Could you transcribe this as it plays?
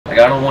Like,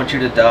 I don't want you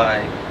to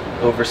die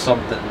over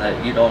something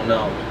that you don't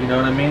know. You know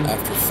what I mean?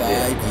 After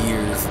 5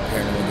 years of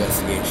paranormal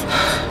investigation,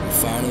 we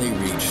finally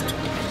reached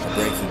a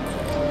breaking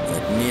point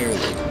that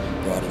nearly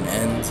brought an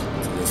end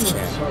to this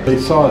channel. They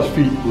saw his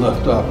feet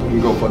lift up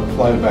and go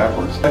fly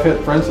backwards. I've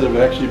had friends that have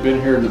actually been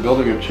here in the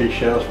building and chased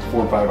shadows for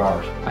 4 or 5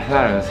 hours. I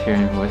thought I was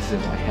hearing voices in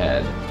my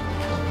head.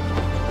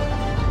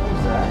 What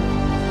was that?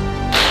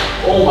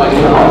 Oh my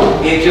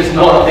god! It just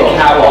knocked the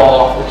cap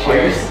off the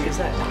chairs. Is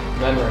that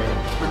memory?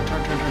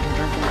 Turn.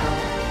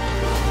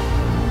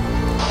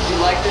 You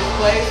like this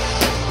place?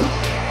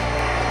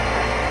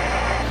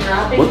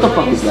 What the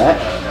fuck is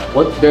that?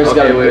 What? There's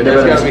gotta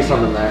be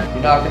something there.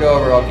 You knock it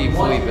over, I'll keep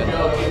sleeping.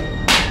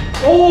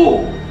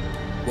 Oh!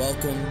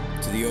 Welcome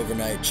to the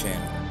Overnight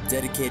Channel,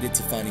 dedicated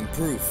to finding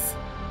proof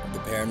of the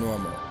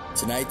paranormal.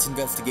 Tonight's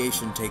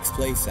investigation takes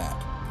place at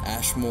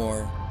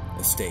Ashmore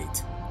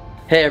Estate.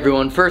 Hey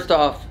everyone, first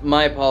off,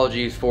 my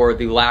apologies for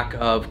the lack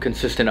of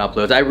consistent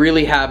uploads. I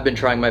really have been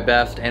trying my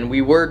best, and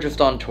we were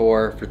just on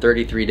tour for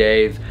 33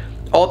 days,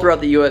 all throughout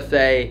the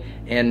USA,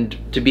 and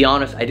to be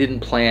honest, I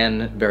didn't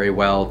plan very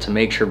well to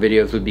make sure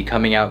videos would be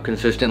coming out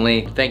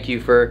consistently. Thank you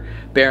for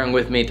bearing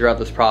with me throughout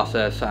this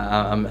process.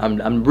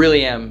 I'm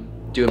really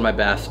doing my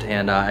best,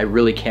 and I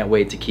really can't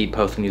wait to keep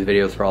posting these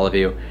videos for all of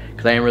you,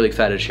 because I am really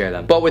excited to share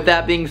them. But with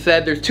that being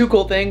said, there's 2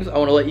 cool things I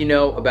want to let you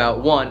know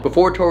about. One,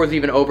 before tour was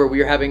even over, we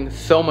were having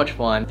so much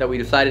fun that we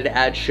decided to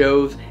add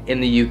shows in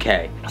the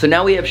UK. So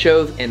now we have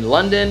shows in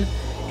London,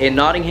 in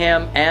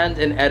Nottingham, and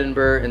in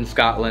Edinburgh in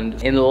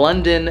Scotland. In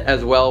London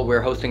as well,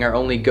 we're hosting our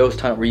only ghost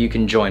hunt where you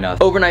can join us.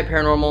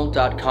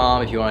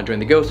 Overnightparanormal.com if you want to join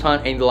the ghost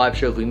hunt, any of the live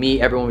shows we meet,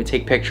 everyone we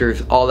take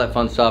pictures, all that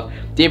fun stuff.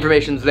 The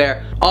information's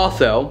there.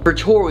 Also, for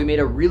tour we made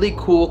a really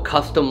cool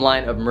custom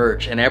line of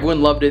merch, and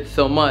everyone loved it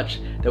so much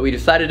that we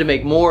decided to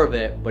make more of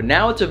it, but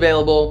now it's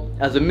available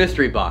as a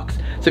mystery box.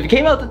 So if you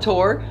came out the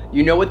tour,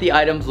 you know what the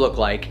items look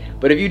like,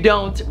 but if you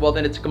don't, well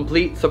then it's a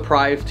complete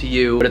surprise to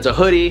you. But it's a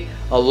hoodie,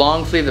 a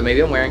long sleeve that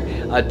maybe I'm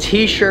wearing, a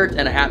t-shirt,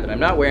 and a hat that I'm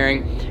not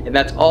wearing, and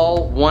that's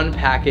all one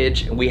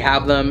package, and we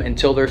have them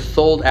until they're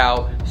sold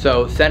out.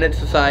 So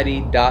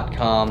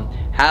SenatSociety.com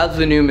has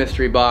the new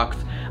mystery box.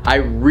 I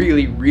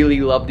really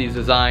love these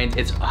designs.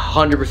 It's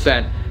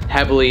 100%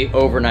 heavily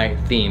overnight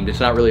themed. It's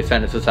not really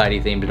Senate Society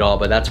themed at all,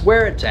 but that's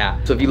where it's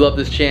at. So if you love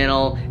this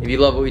channel, if you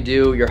love what we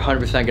do, you're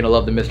 100% gonna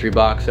love the mystery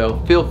box. So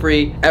feel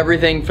free.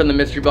 Everything from the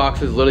mystery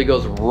boxes literally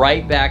goes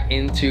right back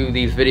into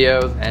these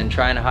videos and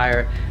trying to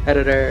hire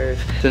editors.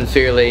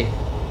 Sincerely,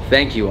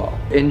 thank you all.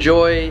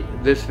 Enjoy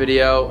this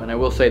video, and I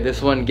will say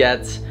this one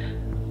gets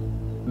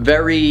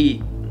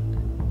very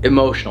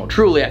emotional.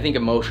 Truly, I think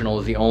emotional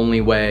is the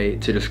only way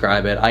to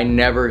describe it. I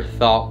never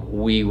thought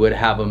we would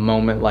have a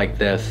moment like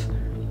this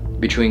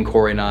between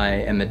Corey and I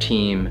and the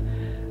team.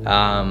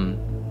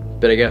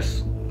 But I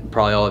guess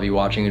probably all of you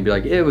watching would be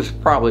like, it was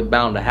probably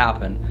bound to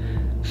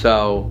happen.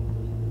 So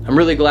I'm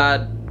really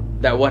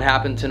glad that what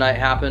happened tonight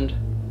happened,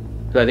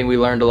 because I think we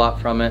learned a lot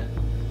from it,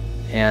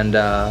 and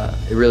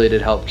it really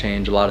did help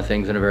change a lot of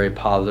things in a very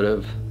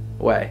positive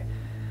way.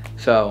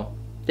 So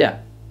yeah,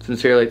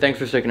 sincerely, thanks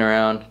for sticking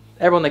around.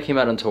 Everyone that came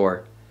out on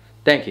tour,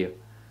 thank you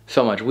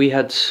so much. We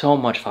had so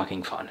much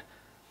fucking fun.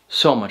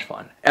 So much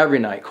fun. Every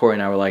night, Corey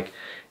and I were like,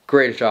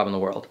 greatest job in the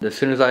world. As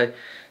soon as I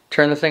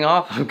turn this thing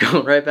off, I'm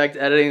going right back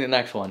to editing the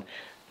next one.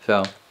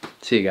 So,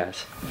 see you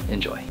guys.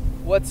 Enjoy.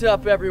 What's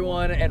up,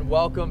 everyone, and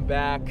welcome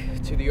back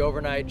to the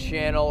Overnight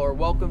Channel, or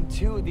welcome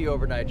to the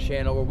Overnight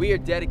Channel, where we are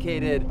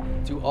dedicated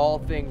to all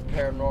things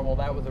paranormal.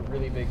 That was a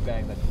really big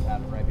bang that just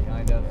happened right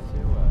behind us.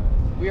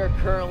 We are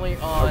currently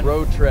on a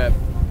road trip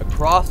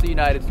across the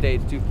United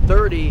States to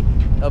 30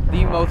 of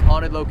the most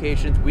haunted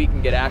locations we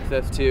can get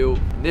access to.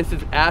 This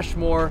is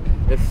Ashmore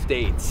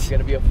Estates. It's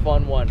gonna be a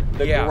fun one.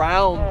 The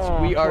grounds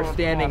we are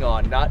standing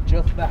on, not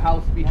just the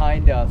house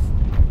behind us,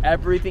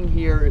 everything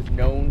here is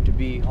known to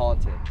be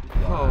haunted.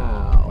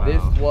 Wow.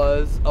 This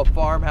was a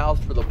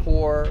farmhouse for the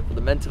poor, for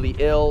the mentally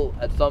ill,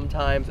 at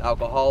sometimes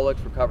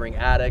alcoholics, recovering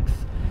addicts,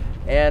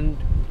 and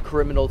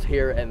criminals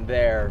here and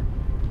there.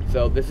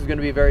 So this is going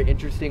to be a very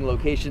interesting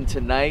location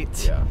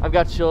tonight. Yeah. I've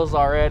got chills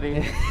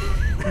already.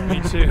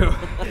 Me too.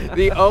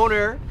 The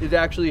owner is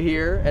actually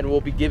here and will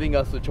be giving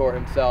us the tour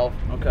himself.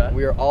 Okay.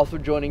 We are also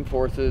joining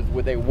forces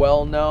with a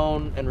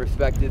well-known and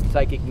respected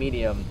psychic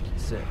medium,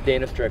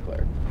 Dana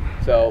Strickler.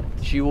 So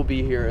she will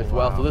be here as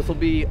well. So this will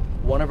be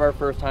one of our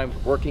first times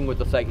working with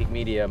a psychic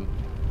medium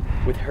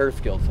with her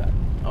skill set.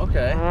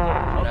 Okay.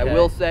 And I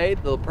will say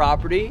the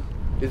property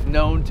is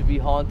known to be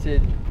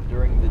haunted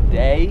during the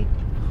day,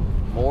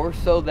 more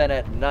so than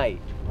at night.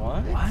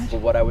 What?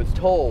 But what I was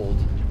told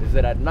is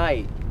that at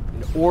night,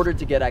 in order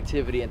to get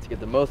activity and to get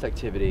the most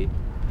activity,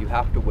 you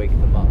have to wake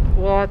them up.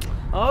 What?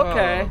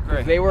 Okay.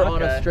 Because they were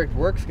on a strict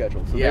work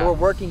schedule. So they were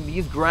working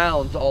these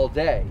grounds all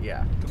day.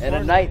 Yeah. And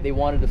at night, they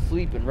wanted to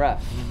sleep and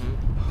rest.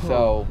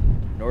 So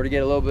in order to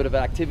get a little bit of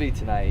activity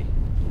tonight,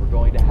 we're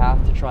going to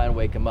have to try and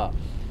wake them up.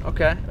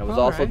 Okay. And I was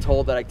also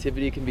told that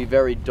activity can be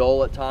very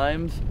dull at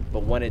times,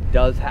 but when it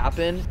does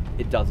happen,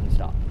 it doesn't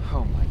stop.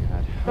 Oh my God.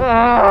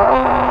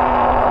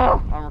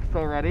 I'm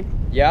so ready.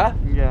 Yeah?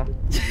 Yeah.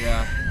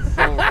 Yeah.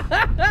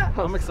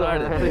 I'm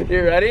excited.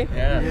 You ready?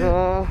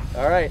 Yeah.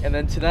 All right, and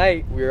then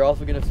tonight we're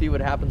also gonna see what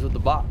happens with the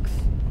box.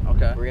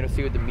 Okay. We're gonna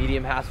see what the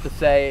medium has to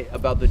say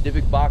about the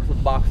Dybbuk box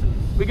with boxes.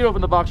 We can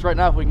open the box right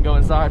now if we can go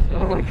inside.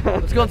 Oh my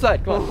god. Let's go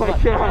inside. Come on. Oh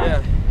my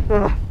god.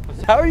 Yeah.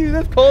 How are you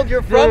this cold?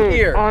 You're from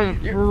here.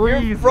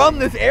 You're from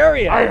this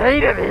area. I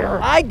hate it here.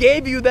 I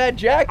gave you that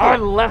jacket. I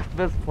left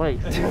this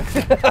place.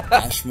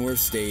 Ashmore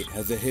Estate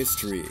has a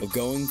history of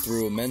going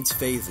through immense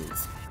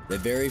phases that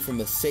vary from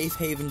a safe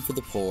haven for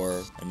the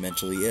poor and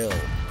mentally ill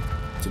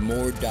to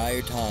more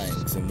dire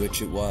times in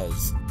which it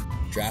was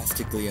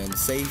drastically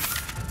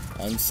unsafe,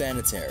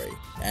 unsanitary,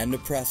 and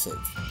oppressive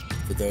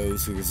for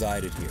those who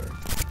resided here.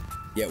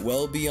 Yet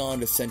well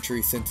beyond a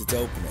century since its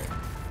opening,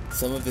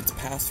 some of its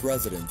past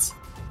residents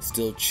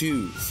still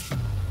choose,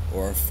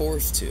 or are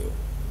forced to,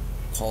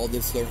 call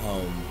this their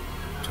home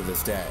to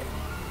this day.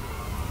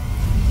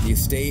 The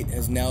estate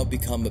has now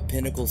become a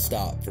pinnacle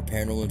stop for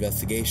paranormal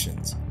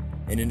investigations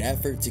in an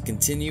effort to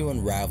continue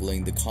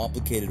unraveling the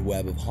complicated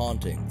web of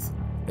hauntings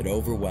that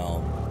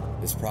overwhelm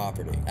this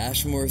property.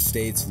 Ashmore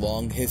Estates'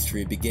 long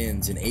history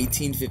begins in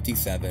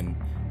 1857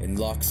 in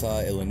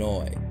Loxa,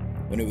 Illinois,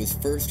 when it was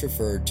first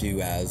referred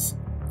to as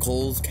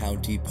Coles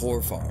County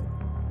Poor Farm,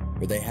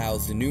 where they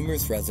housed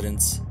numerous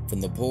residents from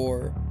the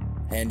poor,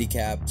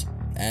 handicapped,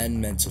 and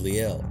mentally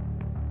ill,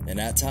 and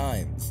at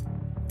times,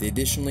 they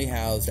additionally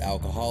housed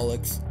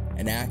alcoholics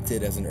and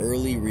acted as an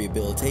early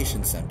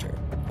rehabilitation center,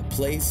 a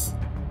place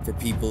for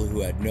people who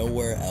had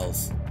nowhere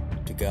else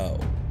to go.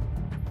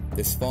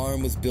 This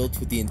farm was built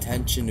with the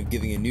intention of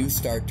giving a new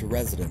start to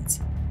residents,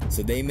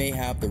 so they may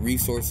have the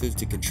resources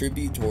to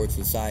contribute towards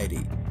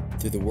society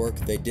through the work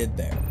they did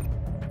there.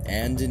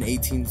 And in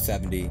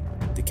 1870,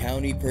 the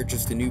county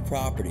purchased a new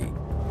property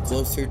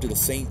closer to the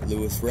St.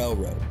 Louis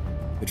Railroad,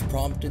 which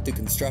prompted the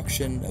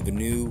construction of a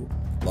new,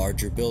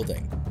 larger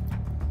building.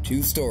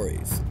 2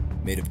 stories,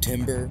 made of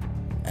timber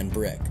and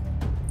brick.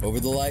 Over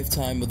the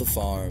lifetime of the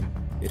farm,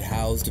 it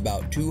housed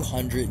about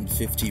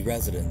 250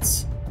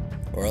 residents,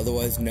 or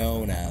otherwise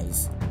known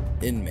as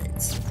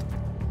inmates,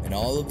 and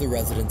all of the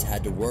residents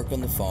had to work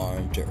on the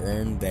farm to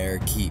earn their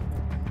keep.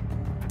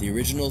 The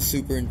original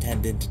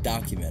superintendent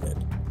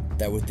documented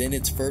that within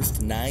its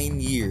first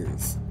 9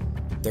 years,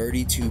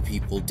 32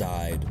 people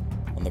died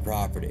on the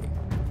property.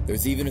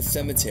 There's even a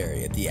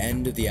cemetery at the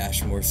end of the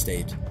Ashmore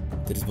Estate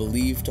that is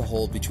believed to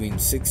hold between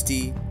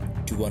 60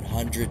 to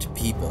 100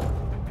 people,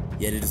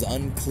 yet it is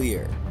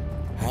unclear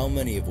how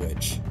many of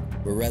which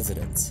were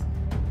residents.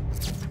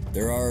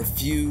 There are a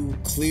few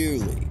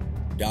clearly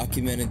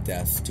documented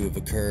deaths to have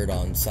occurred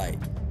on site.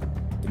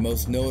 The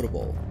most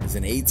notable is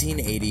in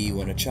 1880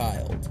 when a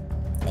child,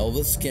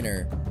 Elva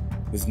Skinner,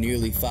 was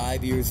nearly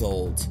 5 years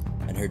old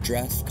and her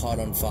dress caught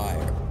on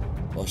fire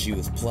while she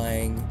was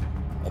playing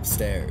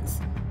upstairs.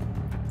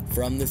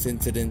 From this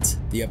incident,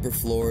 the upper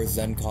floors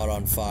then caught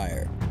on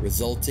fire,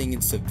 resulting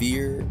in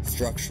severe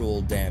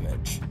structural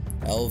damage.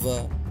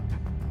 Elva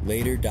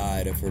later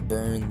died of her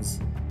burns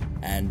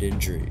and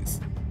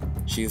injuries.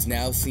 She is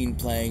now seen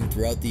playing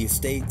throughout the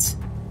estate,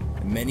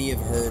 and many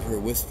have heard her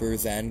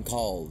whispers and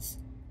calls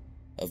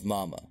of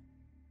Mama.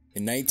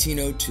 In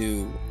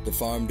 1902, the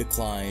farm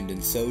declined,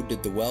 and so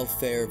did the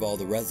welfare of all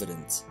the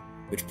residents,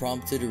 which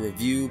prompted a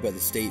review by the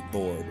state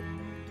board,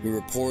 who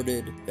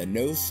reported that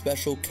no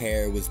special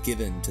care was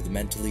given to the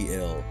mentally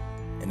ill,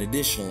 and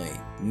additionally,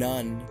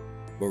 none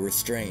were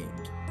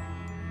restrained,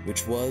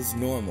 which was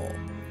normal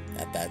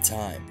at that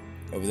time.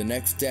 Over the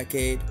next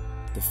decade,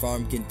 the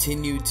farm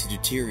continued to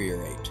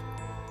deteriorate,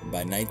 and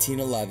by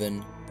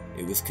 1911,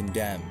 it was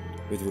condemned,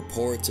 with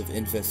reports of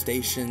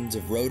infestations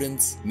of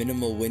rodents,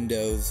 minimal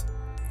windows,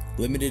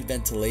 limited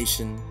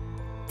ventilation,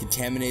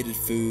 contaminated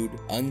food,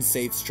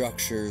 unsafe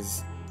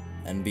structures,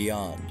 and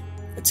beyond.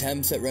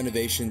 Attempts at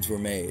renovations were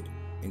made,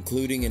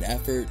 including an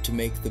effort to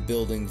make the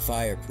building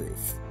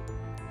fireproof.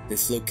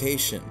 This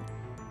location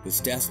was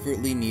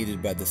desperately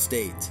needed by the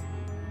state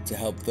to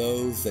help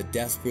those that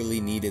desperately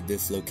needed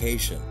this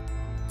location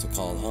to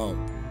call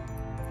home.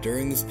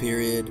 During this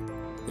period,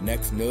 the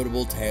next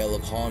notable tale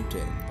of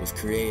haunting was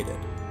created.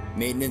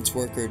 Maintenance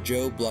worker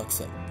Joe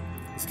Bluxham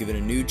was given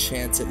a new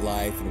chance at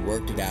life and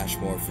worked at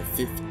Ashmore for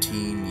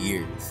 15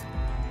 years.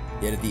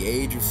 Yet at the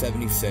age of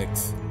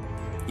 76,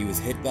 he was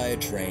hit by a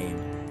train,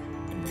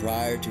 and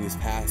prior to his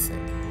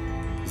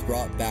passing, was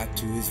brought back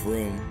to his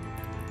room,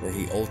 where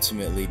he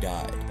ultimately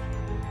died.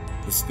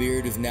 His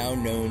spirit is now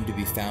known to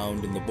be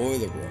found in the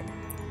boiler room,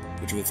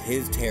 which was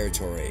his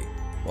territory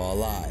while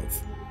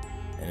alive,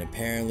 and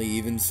apparently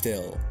even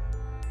still,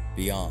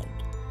 beyond.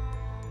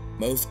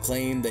 Most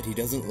claim that he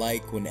doesn't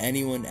like when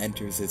anyone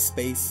enters his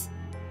space,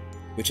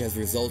 which has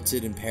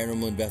resulted in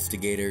paranormal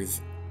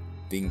investigators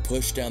being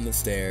pushed down the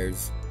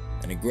stairs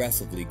and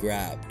aggressively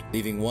grabbed,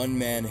 leaving one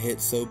man hit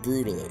so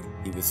brutally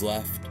he was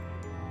left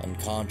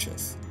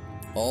unconscious.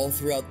 All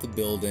throughout the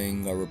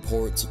building are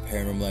reports of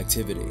paranormal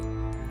activity,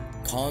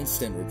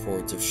 constant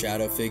reports of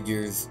shadow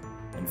figures,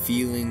 and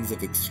feelings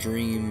of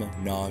extreme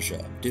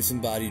nausea,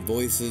 disembodied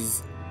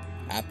voices,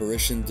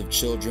 apparitions of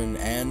children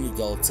and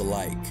adults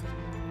alike,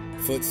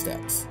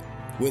 footsteps,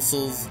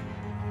 whistles,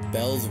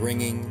 bells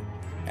ringing,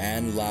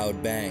 and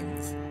loud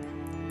bangs,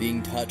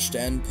 being touched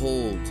and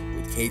pulled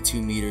with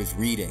K2 meters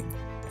reading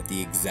at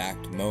the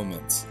exact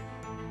moments.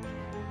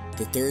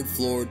 The third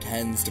floor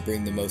tends to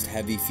bring the most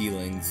heavy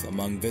feelings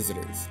among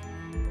visitors,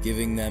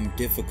 giving them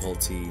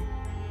difficulty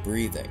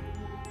breathing.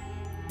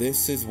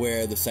 This is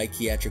where the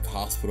psychiatric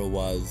hospital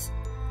was,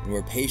 and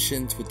where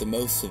patients with the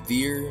most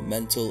severe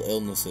mental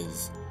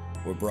illnesses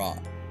were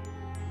brought.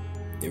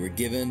 They were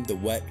given the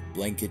wet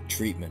blanket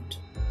treatment,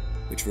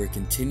 which were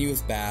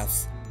continuous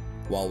baths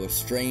while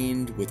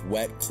restrained with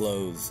wet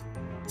clothes,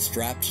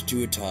 strapped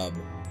to a tub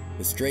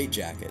with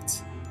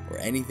straitjackets or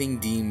anything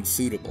deemed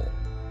suitable,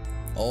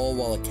 all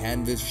while a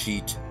canvas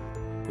sheet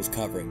was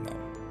covering them.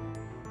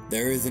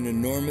 There is an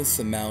enormous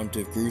amount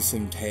of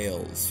gruesome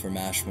tales from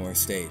Ashmore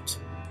Estate,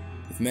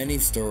 with many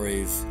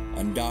stories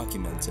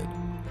undocumented,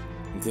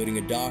 including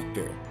a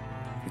doctor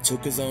who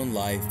took his own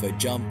life by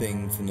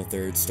jumping from the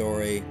third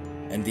story,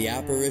 and the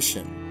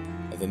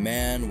apparition of a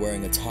man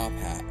wearing a top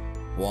hat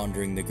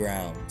wandering the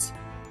grounds.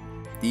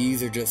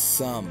 These are just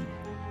some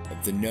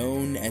of the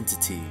known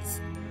entities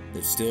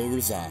that still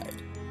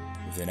reside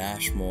within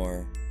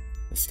Ashmore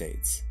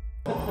Estates.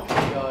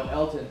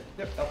 Elton.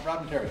 Yep,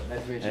 Rob and Terry.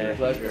 Nice to meet you.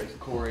 Pleasure.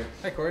 Corey.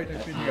 Hi, Corey.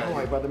 Nice to meet you guys. Oh,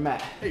 my brother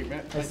Matt. Hey,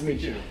 Matt. Nice to meet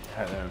you.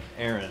 Hi there.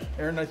 Aaron.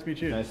 Aaron, nice to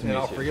meet you. Nice to and meet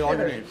I'll you. forget all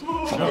your names.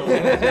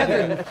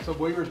 Some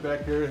waivers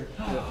back here.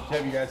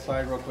 Have you guys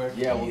sign real quick.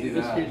 Yeah, we'll do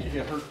that. In case you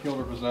get hurt, killed,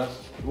 or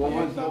possessed.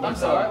 I'm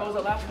sorry, what was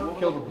that last one?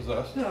 Killed or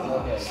possessed. Okay,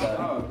 got it.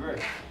 Oh,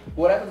 great.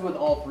 What happens when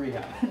all three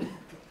happen?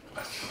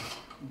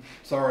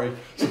 Sorry.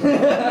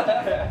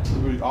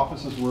 The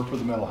offices were for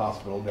the mental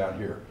hospital down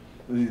here.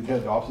 They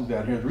had the offices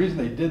down here. The reason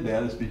they did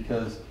that is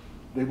because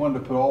they wanted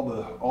to put all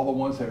the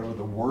ones that were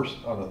the worst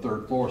on the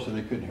third floor so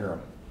they couldn't hear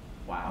them.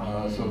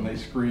 Wow. So when they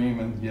scream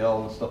and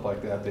yell and stuff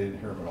like that, they didn't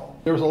hear them at all.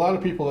 There was a lot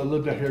of people that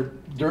lived out here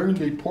during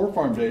the poor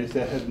farm days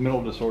that had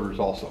mental disorders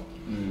also.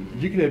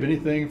 You could have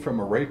anything from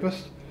a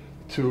rapist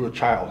to a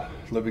child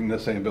living in the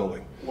same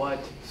building. What?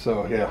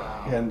 So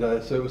yeah, and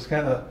so it was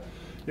kind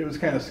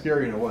of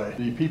scary in a way.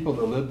 The people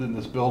that lived in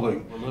this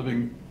building were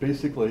living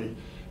basically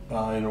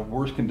in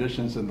worse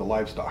conditions than the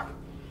livestock.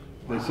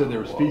 They said there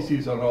was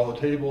feces on all the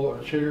table,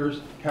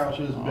 chairs,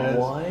 couches,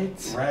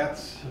 beds,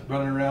 rats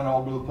running around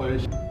all over the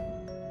place.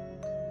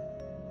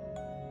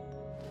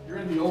 You're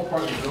in the old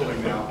part of the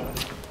building now.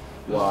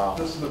 Wow.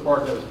 This is the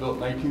part that was built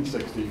in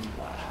 1960.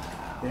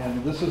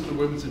 And this is the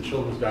women's and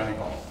children's dining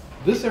hall.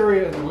 This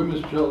area in the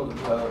women's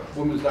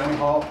dining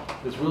hall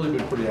has really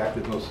been pretty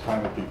active most of the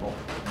time with people.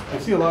 I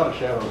see a lot of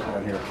shadows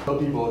down here. Tell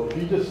people, if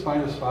you just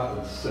find a spot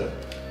and sit,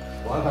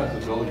 a lot of times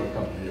the building will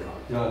come to you.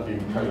 You don't have to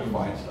even try to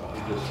find stuff.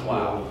 It just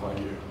will find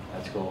you.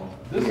 That's cool.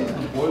 This is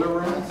the boiler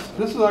room.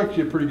 This is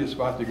actually a pretty good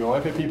spot to go.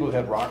 I've had people that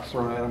had rocks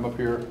thrown at them up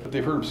here, but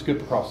they've heard them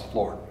skip across the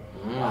floor.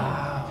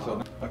 Wow.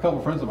 So a couple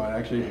of friends of mine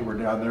actually were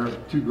down there,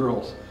 two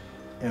girls,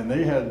 and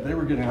they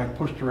were getting like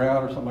pushed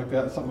around or something like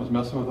that. Something was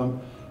messing with them.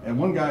 And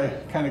one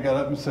guy kind of got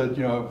up and said,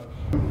 you know,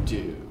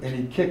 dude. And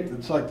he kicked,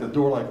 it's like the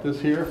door like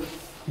this here.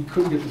 He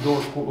couldn't get the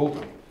door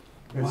open.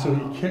 And so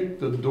he kicked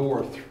the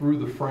door through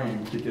the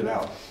frame to get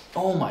out.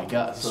 Oh my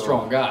God, so,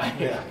 strong guy.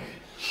 Yeah.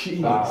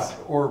 Jeez.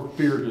 Or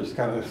fear just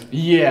kind of.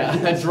 Yeah,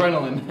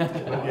 adrenaline.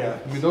 Yeah,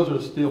 I mean, those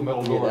are steel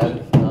metal doors.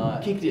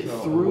 Kicked it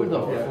through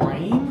the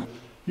frame?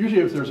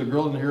 Usually if there's a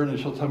girl in here and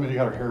she'll tell me they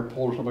got her hair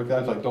pulled or something like that,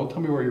 it's like, don't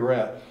tell me where you're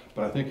at,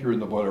 but I think you're in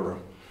the boiler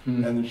room.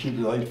 And then she'd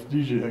be like,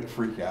 usually like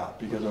freak out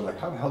because they're like,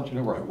 how the hell did you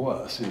know where I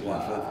was?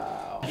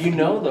 Wow. You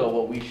know though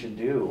what we should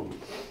do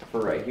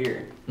for right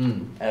here,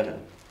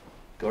 Evan,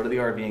 go to the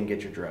RV and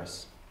get your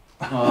dress.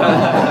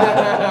 Yeah,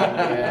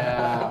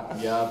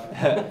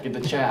 yep. Get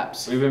the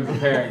chaps. We've been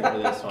preparing for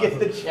this one. Get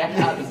the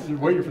chaps. Just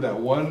waiting for that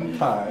one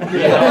time.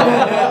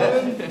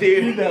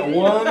 Dude, that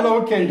one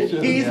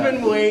location. He's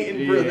been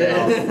waiting for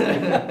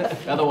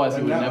this. Otherwise,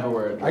 he would never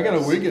wear it. I got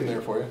a wig in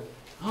there for you.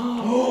 Do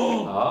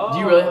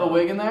you really have a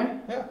wig in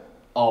there? Yeah.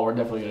 Oh, we're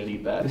definitely gonna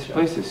need that. This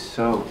place is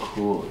so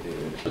cool,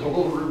 dude. There's a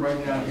little room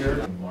right down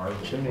here.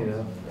 Chimney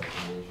though.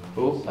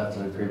 Oh, that's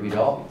a creepy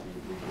doll.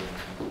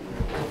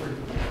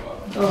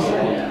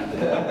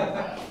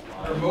 There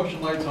are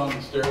motion lights on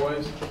the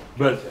stairways,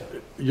 but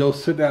you'll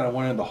sit down at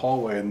one end of the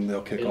hallway and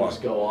they'll kick It'll on.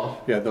 just go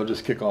off. Yeah, they'll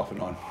just kick off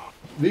and on.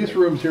 These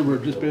rooms here were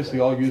just basically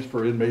all used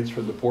for inmates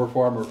for the poor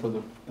farm or for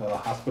the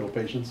hospital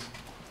patients.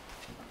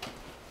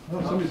 Oh,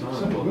 somebody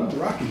moved the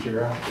rocking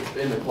chair out. It's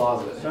in the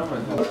closet.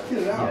 Let's get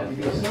it out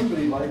because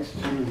somebody likes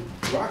to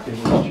rock in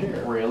this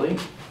chair. Really?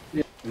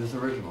 This is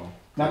original.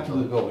 Not to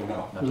the building,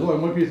 no. There's only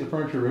one piece of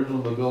furniture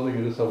original to the building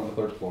and it's on the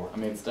third floor. I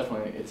mean,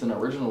 it's an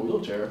original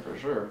wheelchair for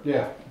sure.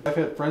 Yeah, I've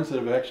had friends that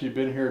have actually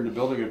been here in the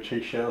building and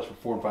chased shadows for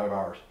 4 and 5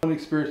 hours. One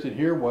experience in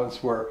here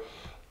once where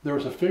there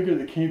was a figure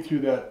that came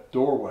through that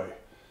doorway,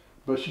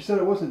 but she said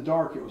it wasn't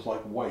dark, it was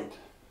like white.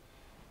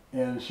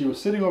 And she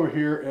was sitting over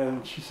here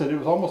and she said it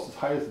was almost as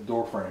high as the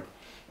door frame,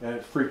 and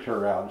it freaked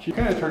her out. She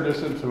kind of turned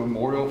this into a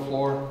memorial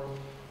floor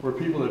where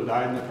people that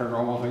died in the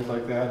paranormal, things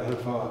like that,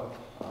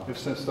 have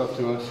sent stuff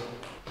to us.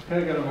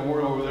 Kind of got a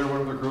memorial over there.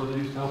 One of the girls that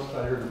used to help us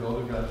out here in the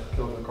building got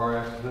killed in a car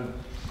accident.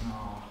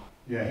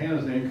 Yeah,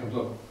 Hannah's name comes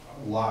up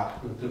a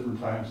lot with different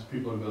times,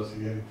 people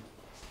investigating.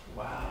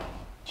 Wow.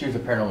 She was a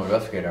paranormal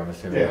investigator, I'm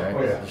assuming, Yeah, right?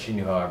 oh yeah. So she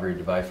knew how every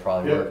device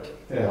probably worked.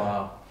 Yeah.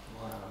 Wow.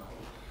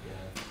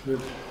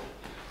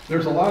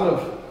 There's a lot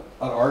of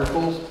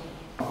articles.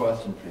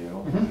 Question for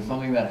you.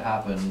 Something that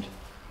happened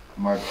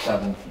March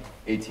 7th,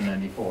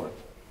 1894,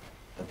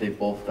 that they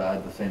both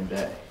died the same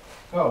day.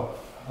 Oh,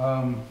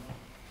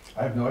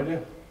 I have no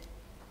idea.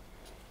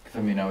 Because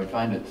I mean, I would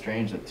find it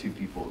strange that two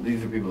people,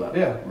 these are people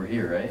that were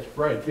here, right?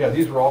 Right, yeah,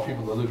 these were all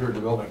people that lived here in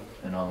the building.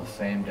 And on the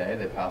same day,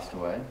 they passed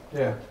away.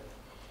 Yeah.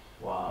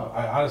 Wow.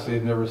 I honestly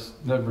had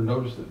never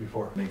noticed it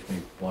before. Makes me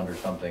wonder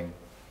something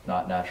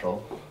not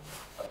natural.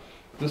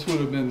 This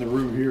would have been the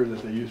room here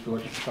that they used for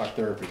electric shock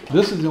therapy.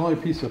 This is the only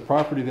piece of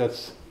property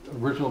that's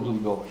original to the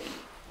building.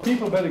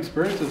 People have had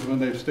experiences when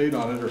they've stayed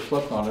on it or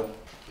slept on it.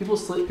 People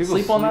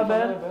sleep on that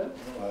bed?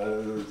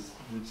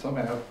 Some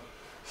have.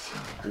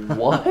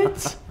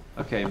 What?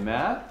 Okay,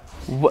 Matt?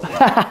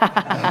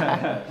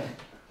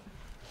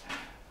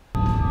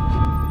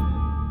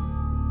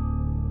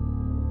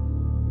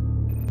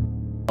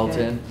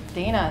 Elton.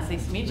 Dana, it's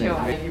nice to meet you.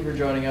 Thank you for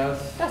joining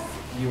us. Yes.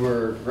 You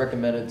were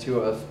recommended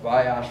to us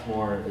by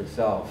Ashmore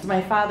itself.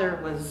 My father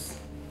was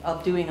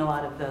doing a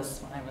lot of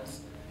this when I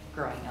was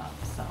growing up,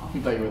 so. I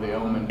thought you were the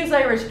omen. He's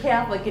Irish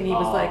Catholic, and he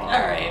was like, all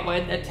right, why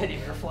did that teddy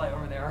bear fly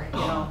over there, you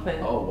know? But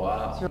Oh,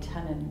 wow. so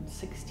 10 and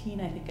 16,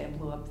 I think I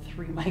blew up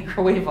 3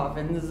 microwave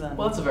ovens. And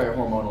Well, that's a very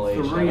hormonal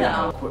age. Three.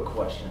 Yeah. Quick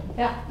question.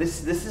 Yeah.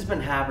 This has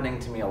been happening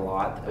to me a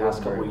lot the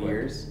past couple of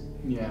years.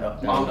 Yeah.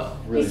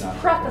 Really He's not.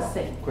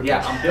 prefacing.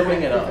 Yeah, I'm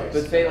building it up.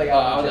 But say like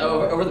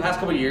Over the past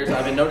couple of years,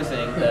 I've been noticing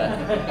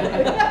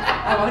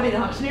that. I want to be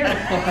the auctioneer.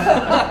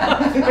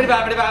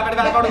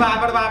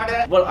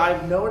 But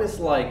I've noticed,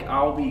 like,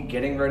 I'll be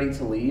getting ready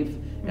to leave,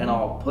 and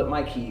I'll put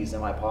my keys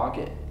in my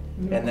pocket.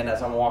 And then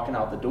as I'm walking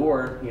out the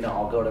door, you know,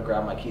 I'll go to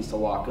grab my keys to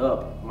lock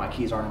up. My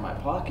keys aren't in my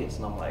pockets,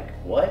 and I'm like,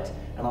 what?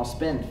 And I'll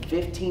spend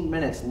 15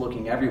 minutes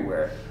looking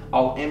everywhere.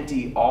 I'll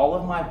empty all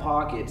of my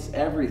pockets,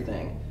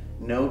 everything,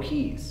 no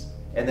keys.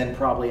 And then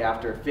probably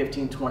after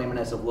 15, 20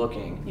 minutes of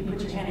looking, You put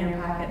your hand in your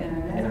pocket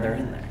and they're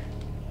in there.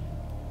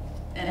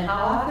 And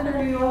how often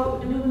are you all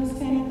doing this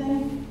kind of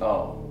thing?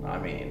 Oh, I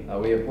mean,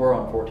 we're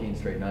on 14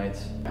 straight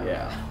nights.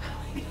 yeah.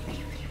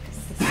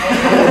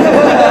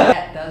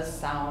 That does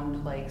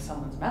sound like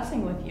someone's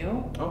messing with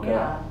you. Okay.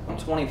 Yeah. I'm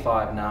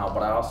 25 now,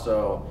 but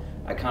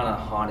I kind of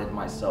haunted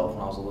myself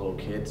when I was a little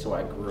kid, so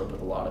I grew up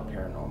with a lot of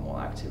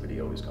paranormal activity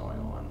always going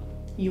on.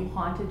 You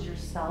haunted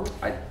yourself?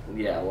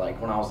 Yeah,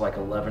 like when I was like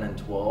 11 and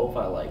 12,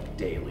 I like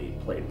daily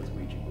played with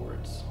Ouija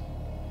boards.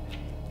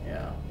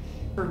 Yeah.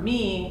 For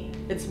me,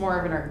 it's more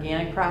of an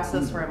organic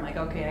process where I'm like,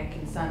 okay, I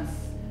can sense,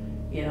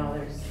 you know,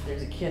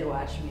 there's a kid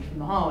watching me from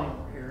the hallway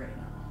over here right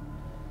now.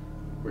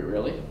 Wait,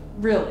 really?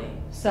 Really.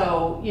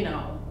 So, you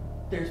know,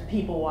 there's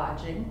people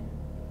watching.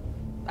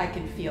 I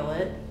can feel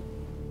it,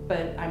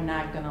 but I'm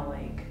not gonna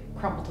like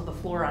crumple to the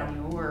floor on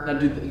you or. Now,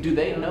 do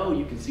they know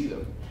you can see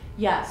them?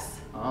 Yes.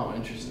 Oh,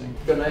 interesting.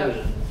 Good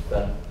night,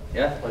 Ben.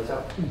 Yeah. Lights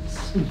out.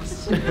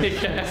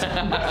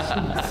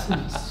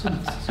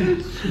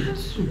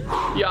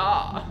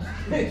 Yeah.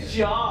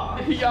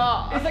 Yeah.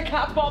 Yeah. It's a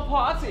cat ball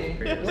party.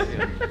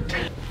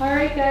 All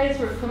right, guys,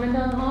 we're coming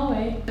down the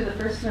hallway. The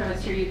first time I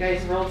was here, you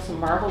guys rolled some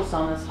marbles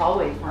down this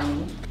hallway for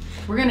me.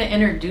 We're gonna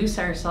introduce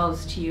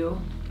ourselves to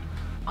you.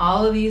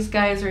 All of these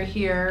guys are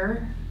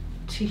here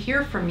to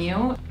hear from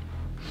you.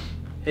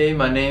 Hey,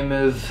 my name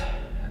is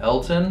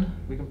Elton.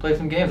 We can play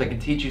some games. I can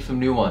teach you some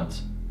new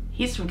ones.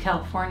 He's from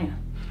California.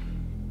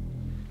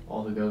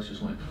 All the ghosts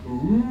just went,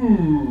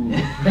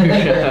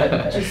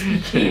 Just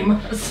became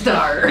a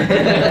star. Hi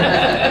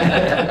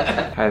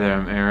there,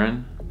 I'm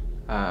Aaron,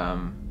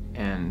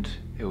 and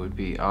it would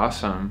be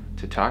awesome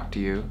to talk to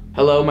you.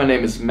 Hello, my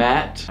name is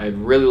Matt. I'd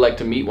really like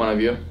to meet one of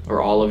you,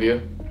 or all of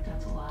you.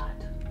 That's a lot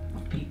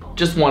of people.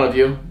 Just one of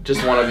you.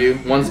 Just one of you.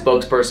 One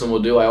spokesperson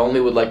will do. I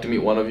only would like to meet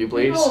one of you,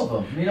 please. Meet all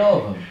of them. Meet all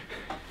of them.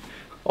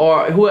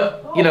 Or who?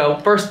 You know,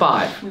 first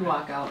 5. We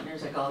walk out and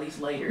there's like all these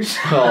layers.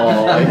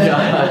 Oh my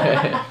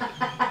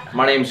god.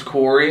 My name's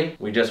Corey.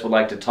 We just would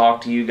like to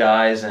talk to you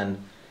guys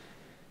and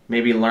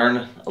maybe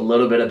learn a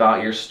little bit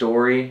about your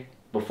story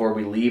before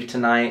we leave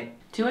tonight.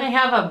 Do I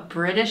have a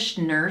British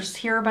nurse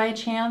here by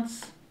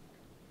chance?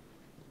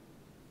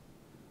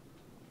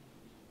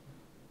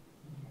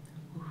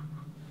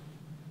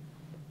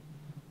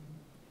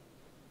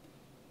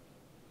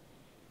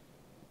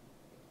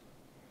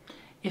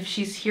 If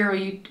she's here,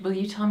 will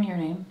you tell me her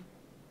name?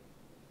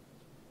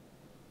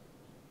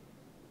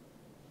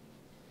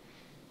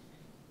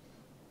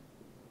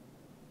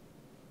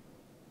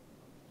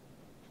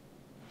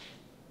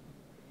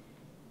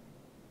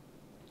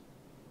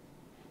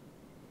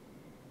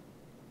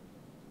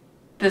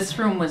 This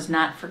room was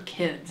not for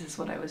kids, is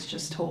what I was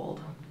just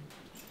told.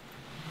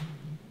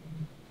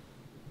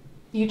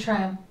 You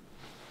try 'em.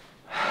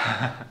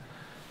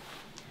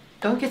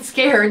 Don't get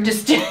scared,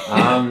 just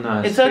I'm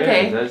not It's scared.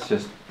 okay. That's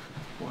just,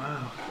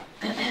 wow.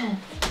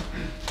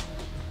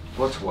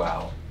 What's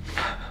wow?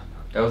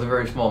 That was a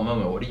very small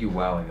moment. What are you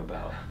wowing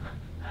about?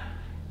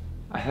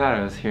 I I thought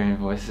I was hearing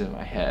voices in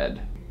my head.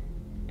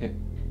 Did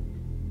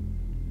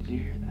you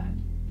hear that?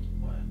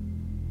 What?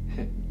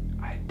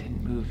 I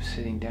didn't move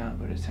sitting down,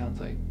 but it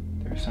sounds like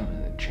there's someone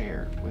in the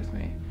chair with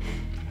me.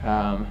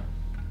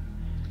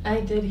 I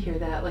did hear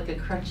that, like a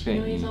crunchy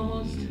noise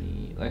almost.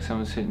 Like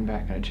someone's sitting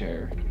back in a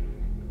chair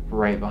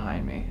right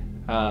behind me.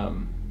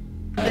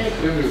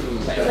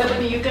 Is that one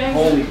of you guys?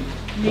 Holy.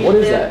 What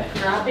is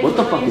that? What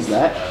the fuck is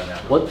that?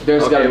 What?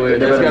 There's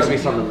gotta be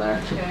something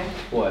there. Okay.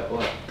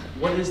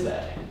 What is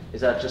that? Is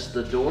that just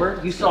the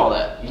door? You saw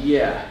that?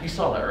 Yeah. You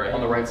saw that, right?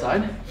 On the right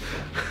side?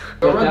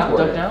 Go Run down, toward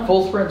duck it. down.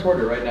 Full sprint toward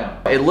it right now.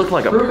 It looked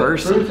like a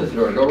person. Prove this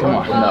door. Go Come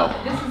run. on.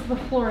 Well, No. this is the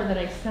floor that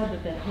I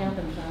said that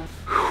happens on.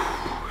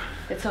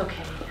 It's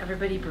okay.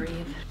 Everybody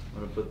breathe.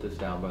 I'm gonna put this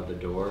down by the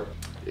door.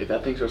 If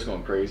that thing starts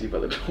going crazy by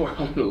the door,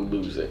 I'm gonna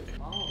lose it.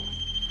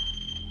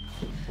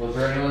 Was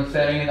there anyone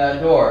standing in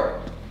that door?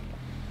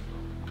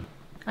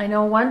 I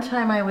know one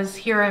time I was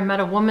here, I met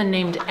a woman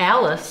named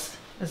Alice.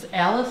 Is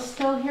Alice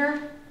still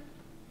here?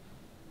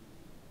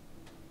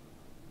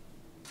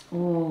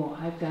 Oh,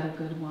 I've got a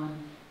good one.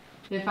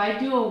 If I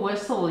do a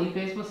whistle, will you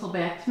guys whistle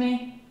back to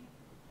me?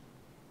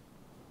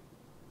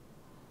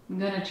 I'm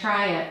gonna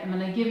try it. I'm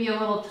gonna give you a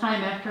little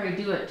time after I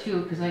do it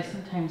too, because I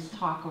sometimes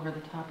talk over the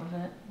top of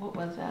it. What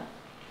was that?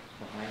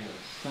 Behind us.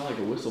 Sound like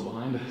a whistle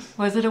behind us.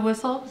 Was it a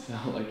whistle?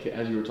 Sound like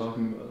as you were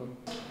talking about them.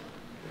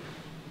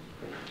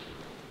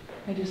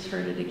 I just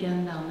heard it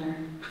again down there.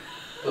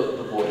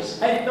 The voice.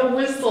 The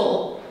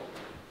whistle.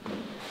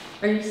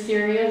 Are you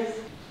serious?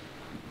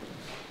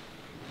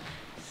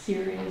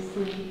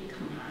 Seriously?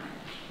 Come on.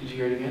 Did you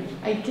hear it again?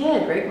 I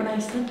did, right when I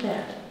said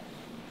that.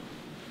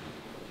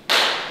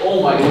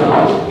 Oh my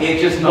god. It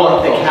just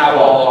knocked the cat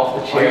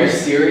off the chair. Are you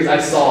serious? I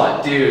saw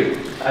it. Dude,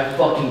 I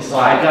fucking saw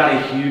I it. got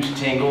a huge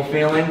tingle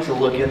feeling to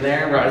look in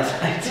there right as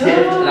I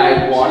did. And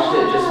I watched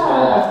it just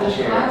fall off the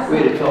chair.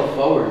 Wait, it fell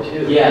forward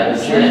too. Yeah,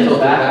 the chair fell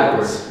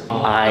backwards.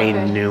 I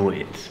knew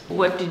it.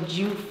 What did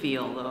you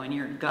feel though in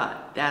your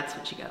gut? That's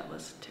what you gotta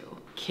listen to.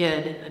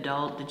 Kid,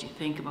 adult, did you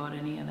think about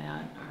any of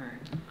that? Or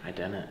I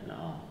didn't,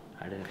 no.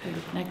 I didn't think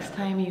about next that.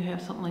 time you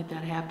have something like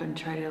that happen,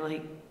 try to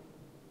like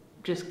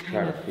just Try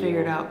kind to of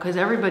figure it feel. out. Because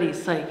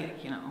everybody's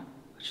psychic, you know.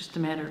 It's just a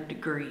matter of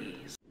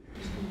degrees.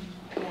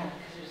 Yeah,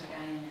 because there's a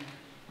guy in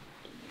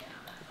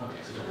there.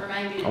 Okay, so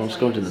Remind me I'll just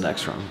go to the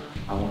next room.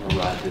 I want to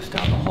ride this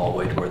down the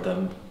hallway toward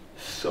them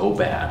so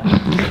bad.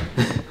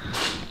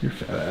 Your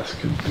fat ass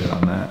could fit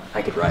on that.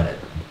 I could ride it,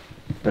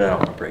 but I don't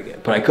want to break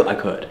it. But I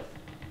could.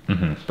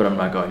 Mm-hmm. But I'm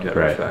not going to out of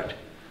Right. respect.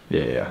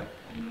 Yeah.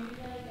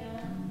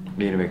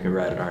 You're gonna make me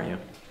ride it, aren't you?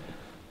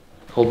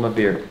 Hold my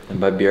beer, and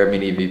by beer I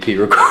mean EVP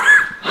recorder.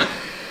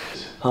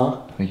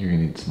 Huh? I think you're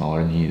gonna need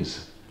smaller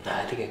knees. Nah,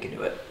 I think I can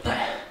do it.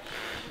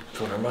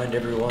 Just want to remind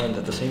everyone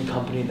that the same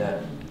company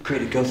that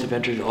created Ghost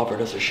Adventures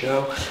offered us a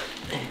show,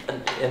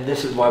 and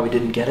this is why we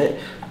didn't get it.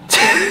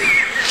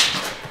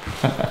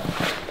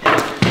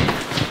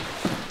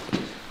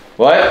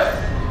 What?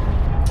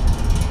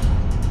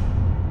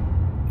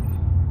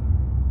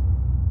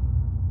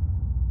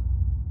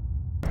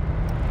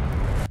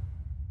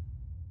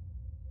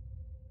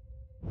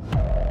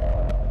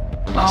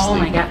 Oh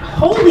my god.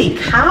 Holy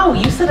cow,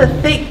 you said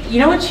a thing. You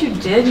know what you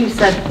did? You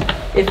said,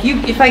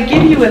 if I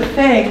give you a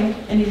thing,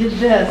 and you did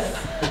this,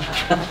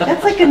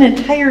 that's like an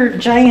entire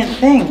giant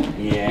thing.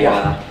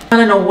 Yeah. I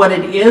don't know what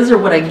it is or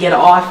what I get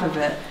off of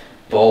it.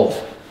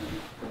 Both.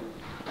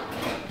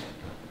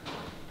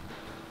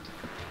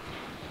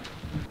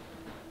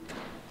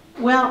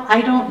 Well,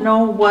 I don't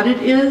know what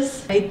it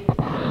is.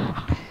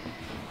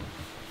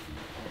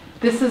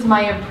 This is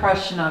my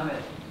impression of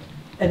it.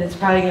 And it's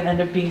probably gonna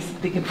end up being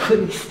something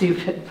completely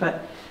stupid,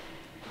 but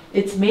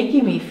it's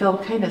making me feel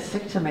kind of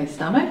sick to my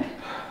stomach.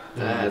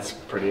 That's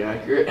pretty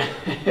accurate.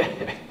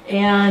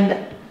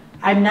 And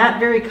I'm not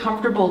very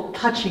comfortable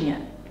touching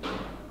it.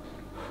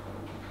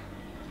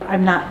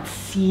 I'm not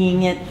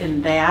seeing it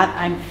in that,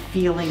 I'm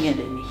feeling it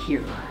in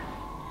here.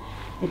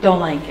 I don't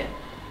like it.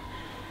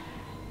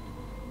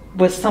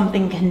 Was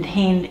something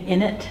contained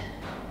in it?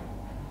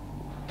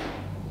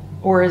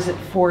 Or is it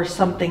for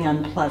something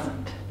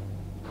unpleasant?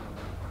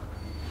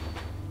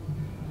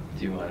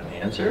 Do you want an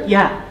answer?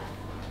 Yeah,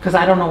 because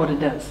I don't know what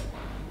it is.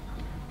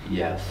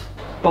 Yes.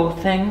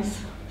 Both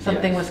things?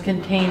 Something Yes. was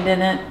contained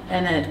in it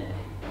and it,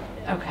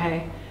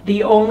 okay.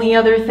 The only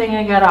other thing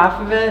I got off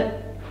of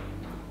it,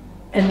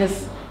 and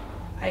this,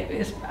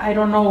 I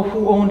don't know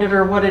who owned it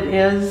or what it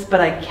is, but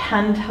I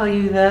can tell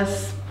you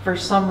this, for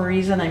some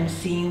reason I'm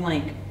seeing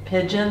like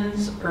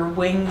pigeons or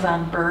wings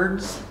on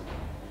birds.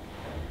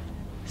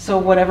 So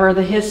whatever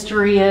the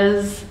history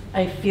is,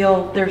 I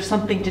feel there's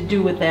something to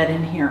do with that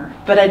in here.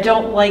 But I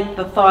don't like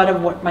the thought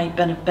of what might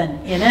have been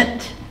in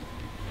it.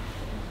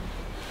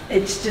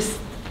 It's just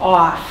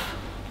off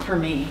for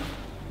me.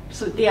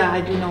 So yeah,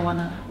 I do know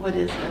what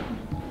is it?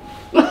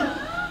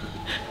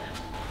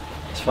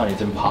 It's funny,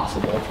 it's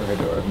impossible for her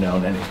to have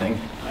known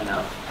anything. I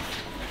know.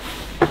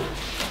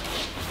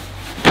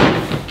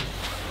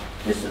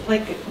 Is it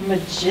like a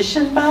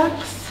magician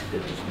box?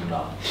 It is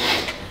not.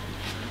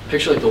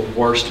 Picture like the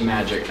worst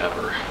magic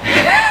ever.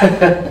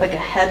 Like a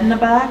head in a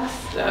box?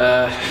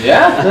 Yeah.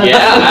 Yeah,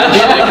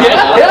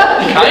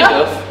 Kind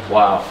of.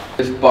 Wow.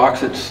 This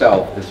box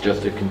itself is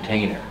just a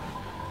container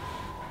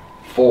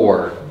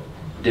for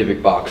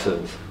Dybbuk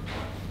boxes.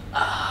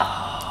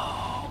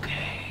 Oh,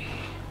 okay.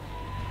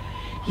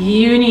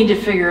 You need to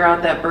figure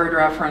out that bird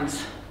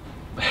reference.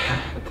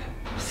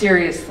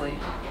 Seriously.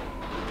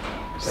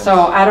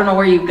 So I don't know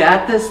where you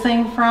got this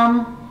thing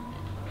from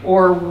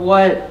or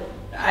what.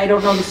 I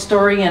don't know the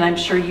story, and I'm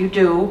sure you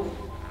do.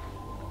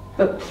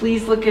 But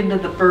please look into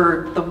the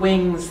bird, the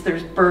wings.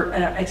 There's bird.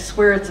 I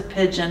swear it's a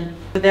pigeon.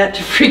 For that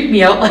to freak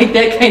me out like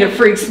that kind of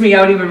freaks me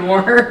out even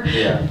more.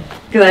 Yeah.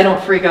 Because I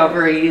don't freak out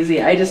very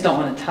easy. I just don't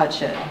want to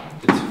touch it.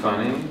 It's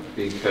funny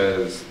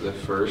because the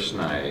first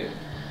night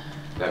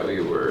that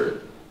we were,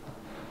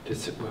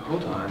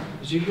 hold on,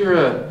 did you hear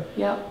a?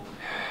 Yep.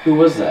 Who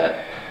was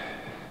that?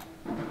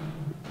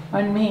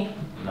 On me.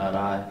 Not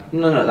I.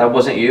 No, that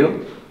wasn't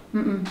you?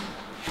 Mm-mm.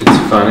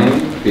 It's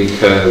funny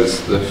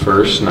because the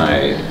first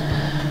night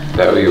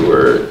that we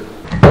were.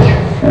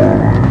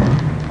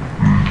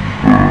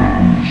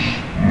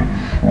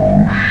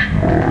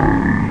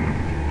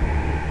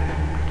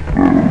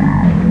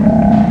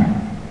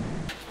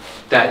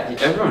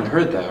 That everyone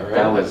heard that, right?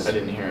 That was I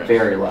didn't hear it.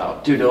 Very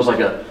loud. Dude, it was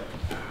like a...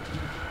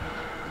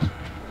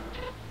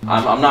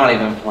 I'm not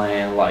even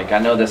playing, like, I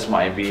know this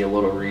might be a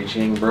little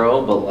reaching,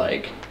 bro, but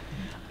like,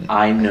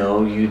 I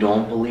know you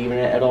don't believe in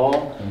it at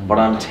all, but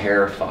I'm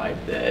terrified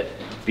that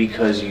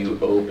because you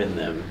open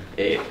them,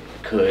 it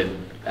could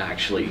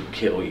actually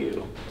kill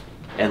you.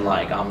 And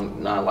like,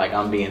 I'm not like,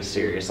 I'm being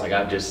serious, like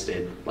I've just,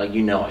 like,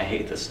 you know I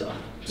hate this stuff.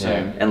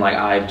 Same. And like,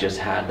 I've just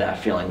had that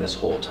feeling this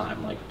whole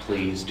time, like,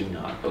 please do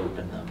not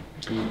open them.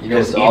 You know,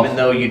 Because even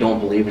though you don't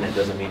believe in it,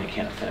 doesn't mean it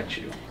can't affect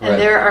you. And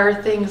there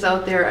are things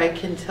out there I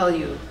can tell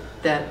you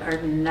that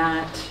are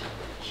not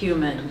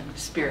human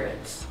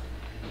spirits.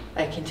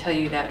 I can tell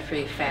you that for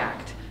a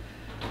fact.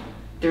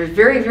 They're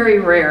very, very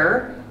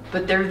rare,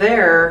 but they're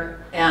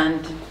there,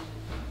 and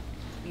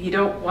you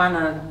don't want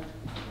to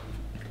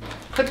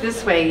put it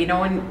this way, you know,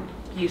 when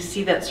you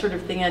see that sort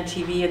of thing on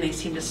TV and they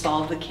seem to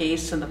solve the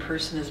case and the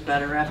person is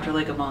better after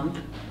like a month.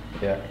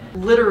 Yeah.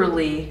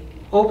 Literally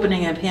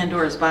opening a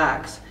Pandora's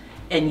box,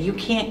 and you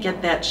can't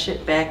get that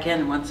shit back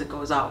in once it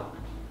goes out.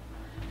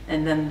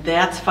 And then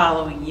that's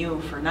following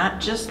you for not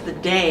just the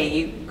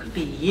day, it could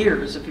be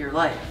years of your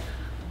life.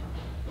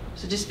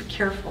 So just be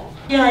careful.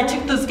 Yeah, I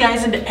took those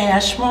guys into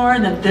Ashmore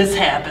and then this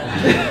happened.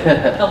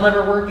 They'll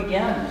never work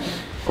again.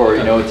 Or,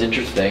 you know, it's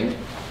interesting.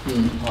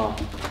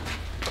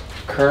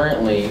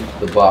 Currently,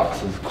 the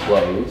box is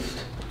closed.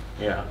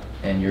 Yeah.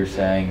 And you're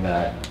saying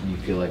that you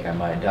feel like I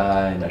might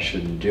die and I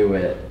shouldn't do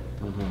it.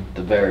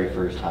 The very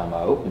first time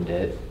I opened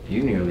it,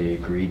 you nearly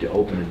agreed to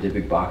open a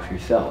Dybbuk box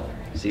yourself.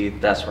 See,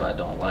 that's what I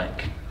don't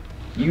like.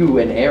 You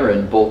and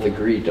Aaron both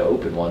agreed to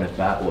open one if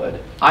Matt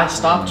would. I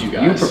stopped you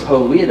guys. You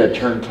proposed, we had to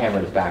turn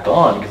cameras back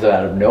on because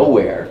out of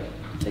nowhere,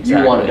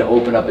 you wanted to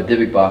open up a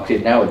Dybbuk box,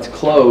 and now it's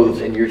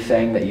closed, and you're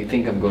saying that you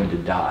think I'm going to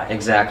die.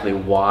 Exactly.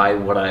 Why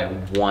would I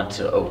want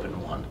to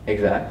open one?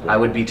 Exactly. I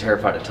would be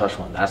terrified to touch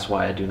one. That's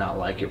why I do not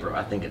like it, bro.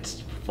 I think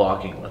it's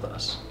fucking with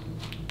us.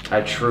 I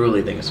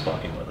truly think it's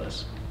fucking with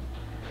us.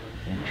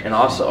 And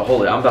also,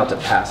 holy, I'm about to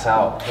pass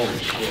out. Holy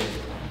shit.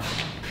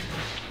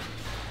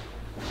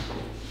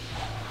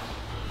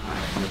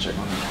 I'm gonna check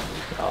on that.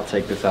 I'll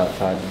take this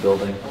outside the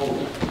building. I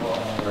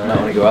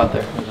want to go out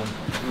there.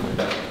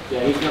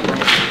 Yeah, he's gonna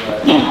bring it.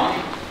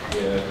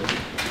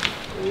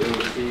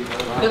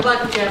 Good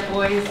luck with that,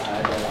 boys.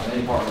 I don't want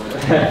any part of it.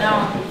 No.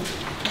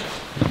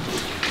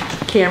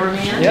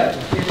 Cameraman? Yep.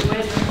 Here's the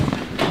way.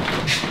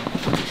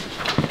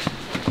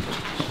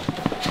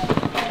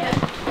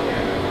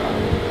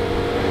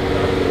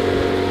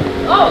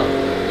 Oh,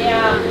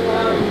 yeah.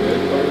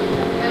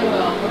 I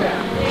will.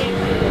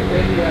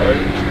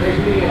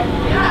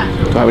 Yeah.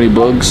 Do I have any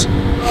bugs?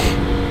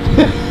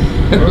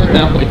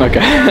 No.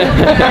 Okay. I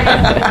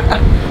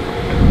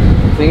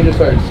think it just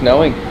started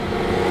snowing.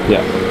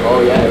 Yeah. Oh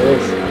yeah, it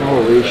is.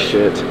 Holy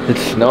shit.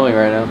 It's snowing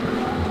right now.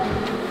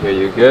 Yeah,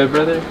 you good,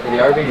 brother? The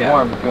RV's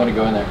warm if you want to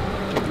go in there.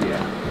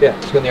 Yeah,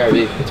 let's go in the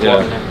RV. It's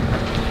warm in there.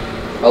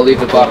 I'll leave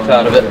the box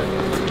out of it.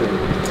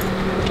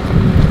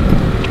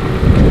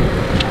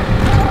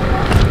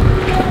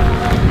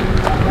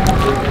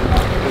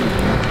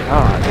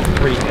 God, it's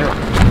pretty narrow.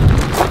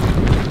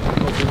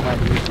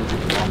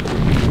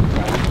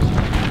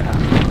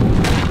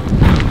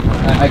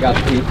 I got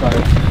the key,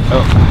 sorry.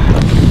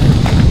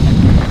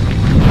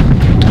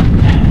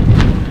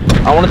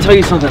 I want to tell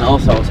you something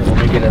else also when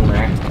we get in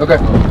there. Okay.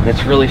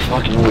 It's really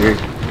fucking weird.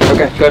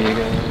 Okay, good.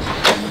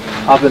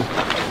 Hop in.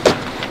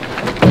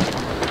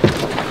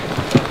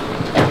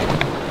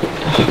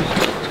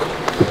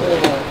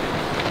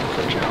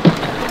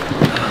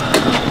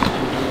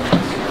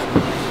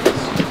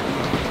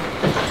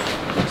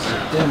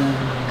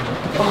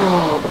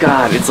 Oh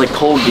God, it's like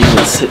cold being able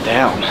to sit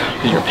down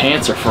because your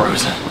pants are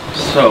frozen.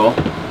 So,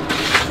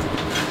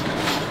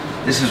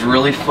 this is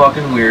really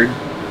fucking weird.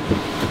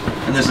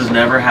 And this has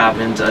never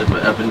happened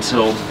up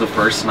until the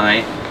first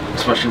night.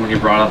 especially when you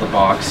brought out the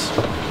box.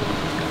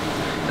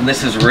 And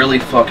this is really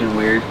fucking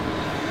weird.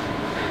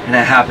 And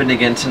it happened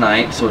again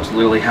tonight, so it's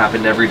literally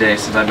happened every day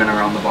since I've been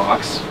around the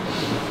box.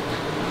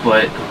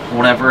 But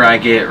whenever I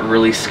get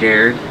really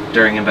scared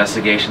during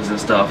investigations and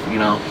stuff, you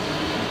know,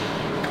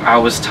 I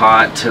was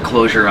taught to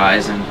close your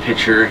eyes and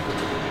picture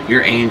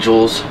your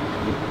angels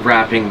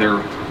wrapping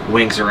their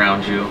wings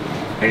around you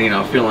and, you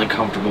know, feeling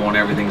comfortable and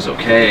everything's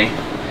okay.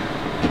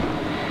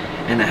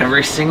 And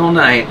every single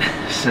night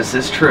since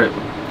this trip,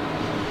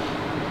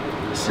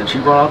 since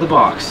you brought out the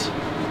box,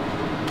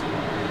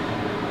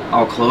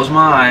 I'll close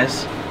my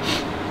eyes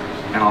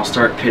and I'll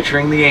start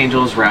picturing the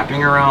angels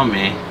wrapping around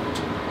me.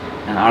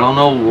 And I don't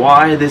know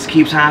why this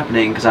keeps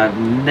happening, because I've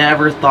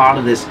never thought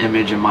of this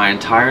image in my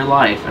entire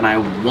life, and I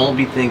won't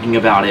be thinking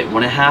about it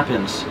when it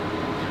happens.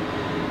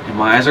 And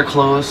my eyes are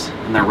closed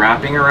and they're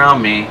wrapping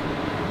around me,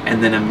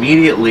 and then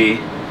immediately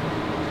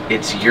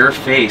it's your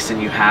face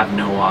and you have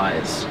no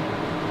eyes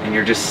and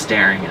you're just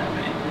staring at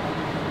me.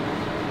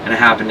 And it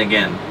happened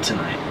again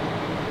tonight.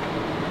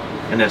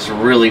 And it's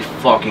really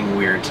fucking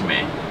weird to me.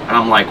 And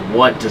I'm like,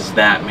 what does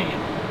that mean?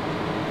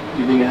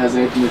 Do you think it has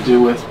anything to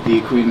do with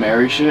the Queen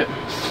Mary shit?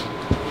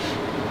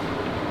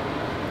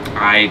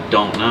 I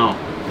don't know.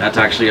 That's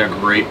actually a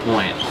great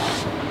point.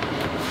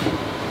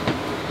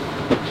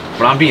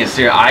 But I'm being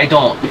serious. I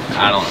don't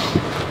know.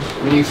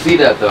 When you see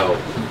that though,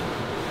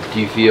 do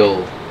you feel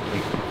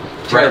like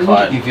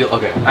Terrified. Do you feel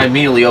okay? I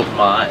immediately open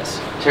my eyes.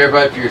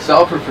 Terrified for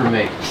yourself or for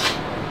me?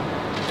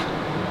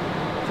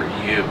 For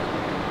you.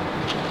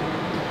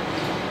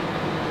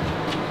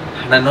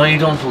 And I know you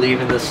don't believe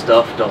in this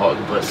stuff, dog,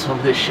 but some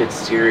of this shit's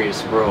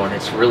serious, bro, and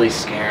it's really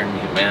scaring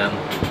me, man.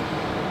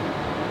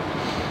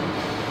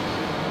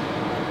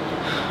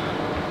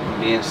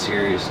 I'm being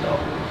serious, though.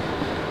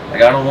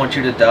 Like, I don't want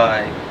you to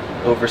die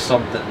over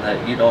something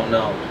that you don't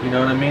know. You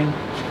know what I mean?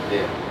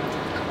 Yeah.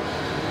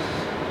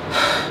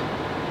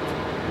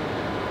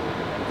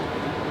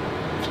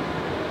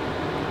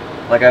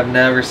 Like, I've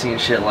never seen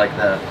shit like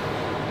that.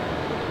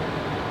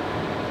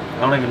 I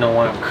don't even know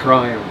why I'm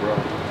crying, bro.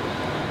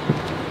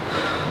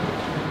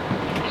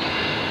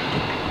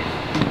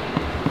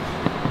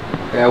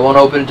 Okay, I won't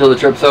open until the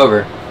trip's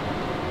over.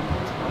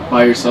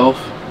 By yourself?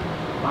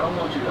 I don't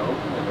want you to open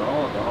it at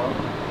all, dog.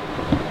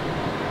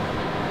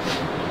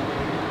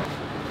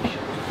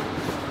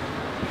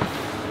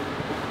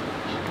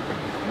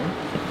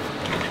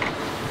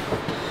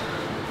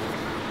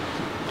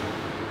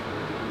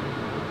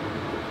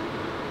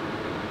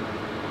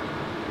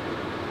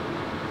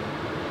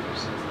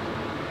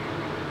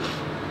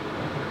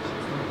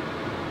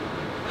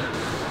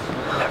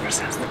 Ever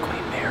since the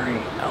Queen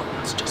Mary,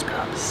 Elton's just been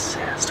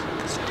obsessed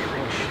with this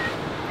Dybbuk shit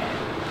and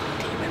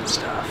demon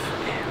stuff,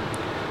 and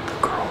the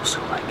girls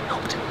who like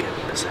helped him get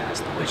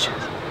possessed, the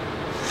witches,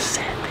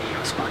 said that he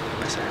was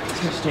fucking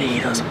possessed. He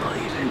doesn't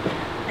believe it.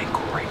 And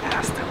Corey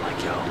asked them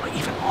like, yo, like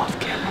even off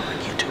camera,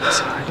 like you two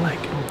decide, like,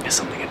 is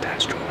something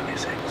attached to him? And they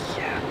said,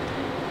 yeah.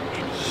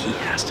 And he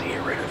has to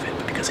get rid of it,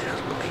 but because he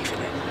doesn't believe in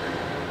it,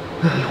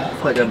 he won't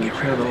fucking get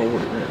rid of it.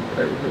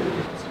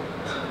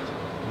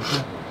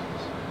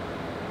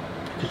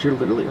 Because you're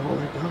literally all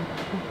I got.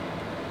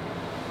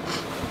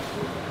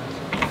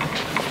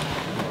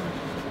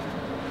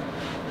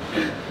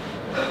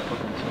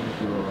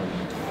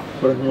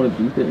 But I want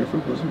to be there if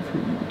it wasn't for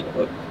you,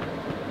 dog.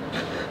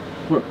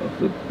 What else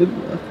would have been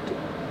left?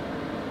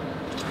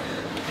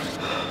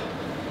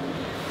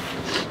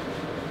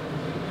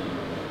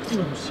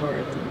 I'm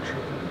sorry for the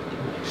trouble.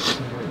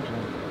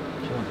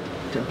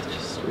 Death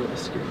just really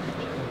scared me.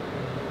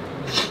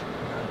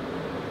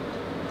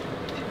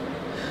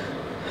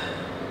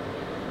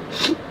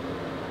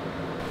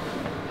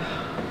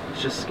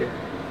 It's just scary.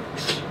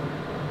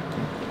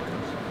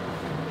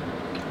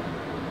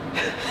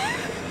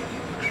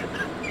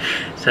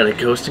 Is that a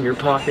ghost in your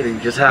pocket, or you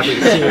just happy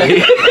to see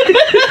me?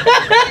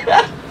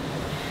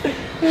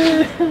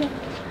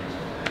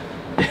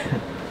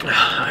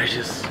 I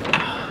just,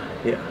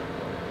 yeah.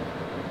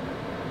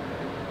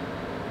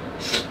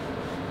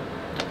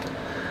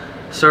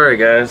 Sorry,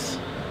 guys.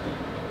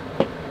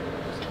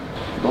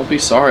 Don't be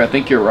sorry. I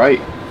think you're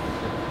right.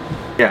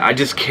 Yeah, I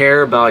just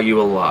care about you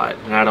a lot,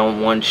 and I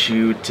don't want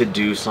you to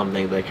do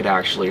something that could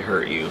actually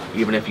hurt you,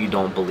 even if you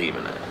don't believe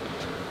in it.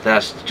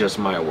 That's just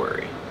my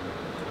worry.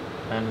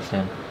 I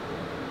understand.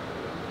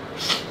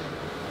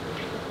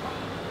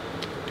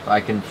 If I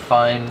can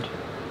find,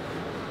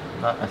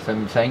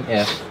 I'm saying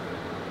if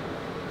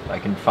I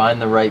can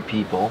find the right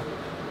people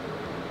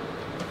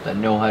that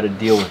know how to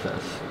deal with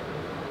this,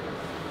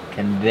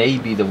 can they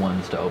be the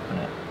ones to open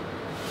it?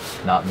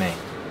 Not me.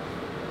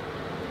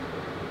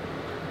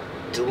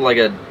 Like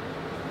a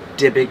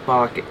Dybbuk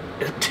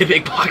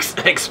Box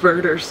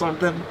expert or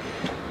something?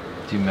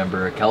 Do you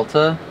remember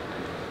Kelta?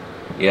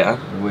 Yeah.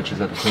 The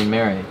witches at the Queen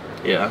Mary?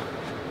 Yeah.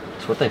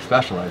 It's what they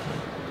specialize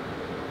in.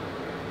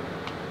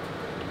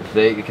 If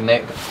they can,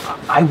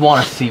 I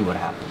want to see what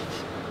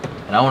happens,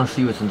 and I want to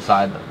see what's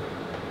inside them.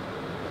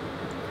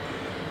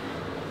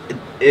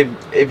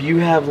 If you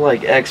have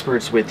like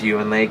experts with you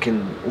and they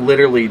can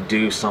literally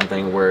do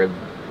something where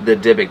the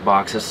Dybbuk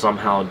boxes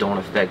somehow don't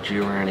affect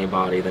you or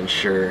anybody, then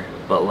sure.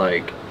 But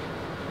like,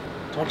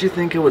 don't you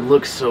think it would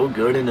look so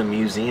good in a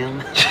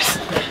museum?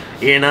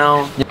 You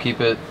know?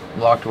 Keep it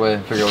locked away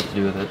and figure out what to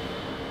do with it.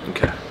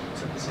 Okay.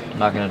 I'm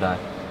not gonna die.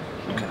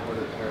 Okay.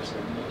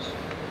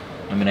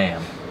 I mean, I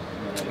am.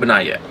 But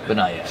not yet. But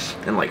not yet.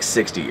 In like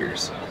 60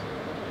 years.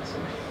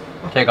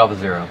 Take off a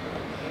 0.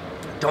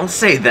 Don't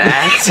say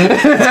that.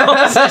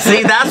 Don't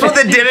see, that's what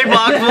the Dybbuk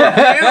box will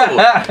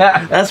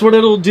do. That's what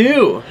it'll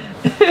do.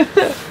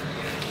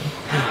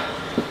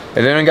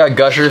 Has anyone got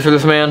gushers for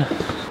this man?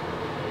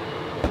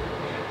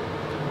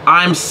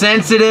 I'm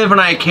sensitive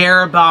and I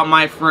care about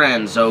my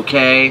friends,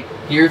 okay?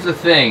 Here's the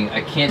thing,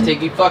 I can't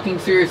take you fucking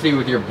seriously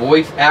with your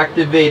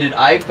voice-activated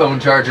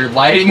iPhone charger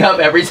lighting up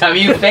every time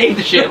you say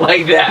shit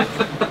like that.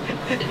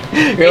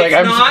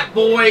 It's not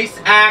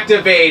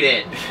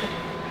voice-activated.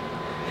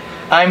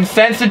 I'm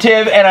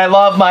sensitive and I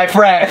love my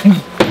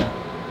friends.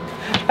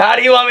 How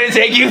do you want me to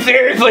take you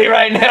seriously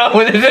right now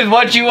when this is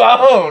what you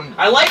own?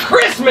 I like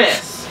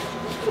Christmas.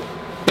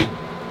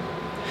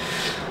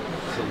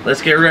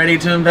 Let's get ready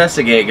to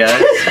investigate, guys.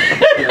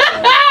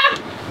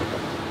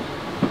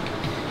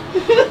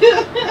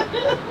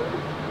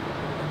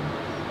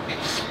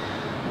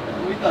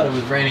 We thought it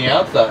was raining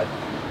outside.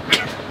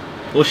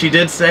 Well, she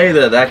did say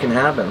that that can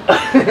happen.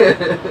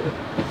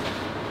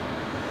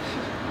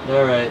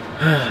 Alright.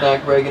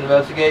 Snack break and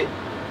investigate?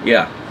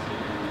 Yeah.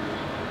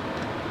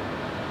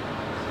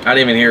 I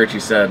didn't even hear what you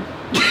said.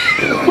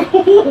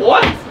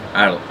 What?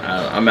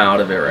 I'm out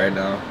of it right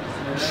now.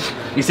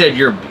 You said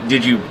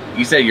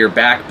you said your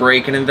back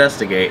break and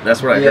investigate.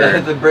 That's what I heard.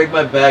 Yeah, to break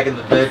my back in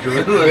the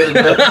bedroom.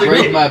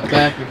 Break my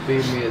back and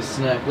feed me a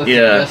snack. Let's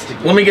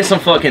investigate. Let me get some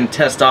fucking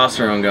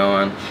testosterone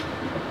going.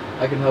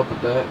 I can help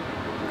with that.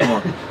 Come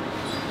on.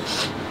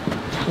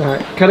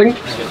 Alright, cutting.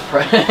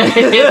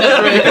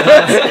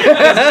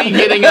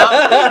 Getting up.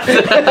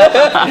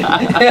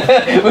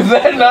 Was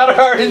that not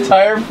our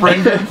entire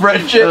friendship?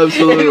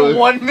 Absolutely. In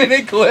 1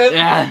 minute clip?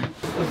 Yeah.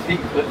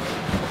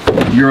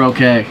 You're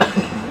okay.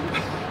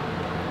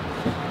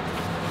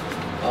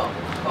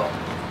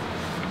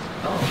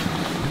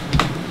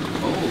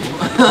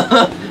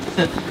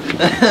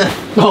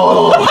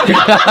 Oh.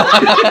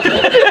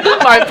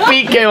 My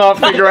feet came off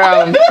the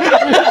ground.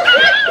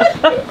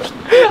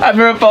 I've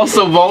never felt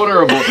so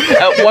vulnerable.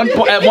 At one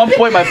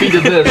point, my feet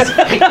did this.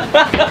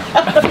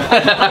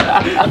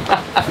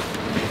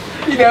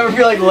 You never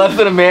feel like less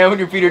than a man when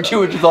your feet are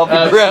 2 inches off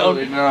the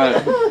ground.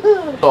 Not.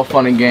 It's all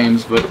fun and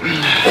games, but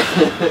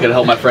gotta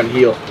help my friend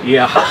heal.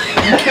 Yeah.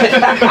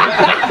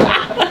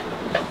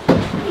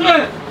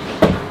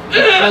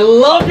 I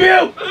love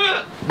you.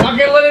 Not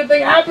gonna let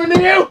anything happen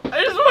to you.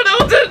 I just want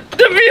Elton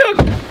to be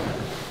okay.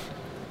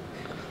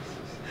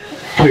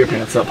 Pull your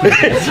pants up.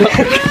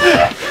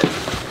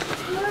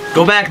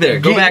 Go back there.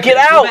 Go back. Get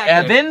there. out, Go back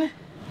Evan. There.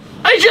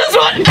 I just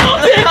want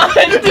Elton.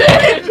 I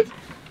did.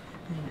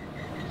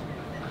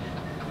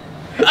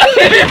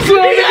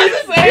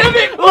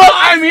 Look,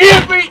 I'm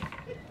here for you.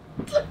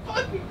 I'm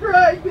fucking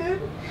crying,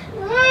 dude.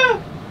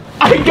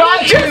 I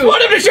got you. I just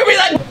want him to show me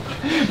that.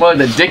 Well,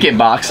 the Dybbuk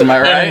box, am I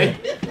right?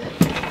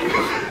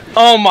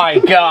 Oh my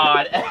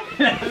god.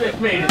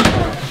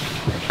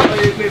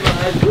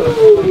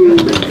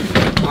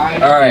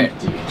 Alright.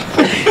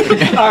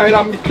 Alright,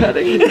 I'm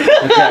cutting.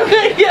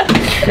 Okay.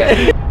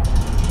 Okay.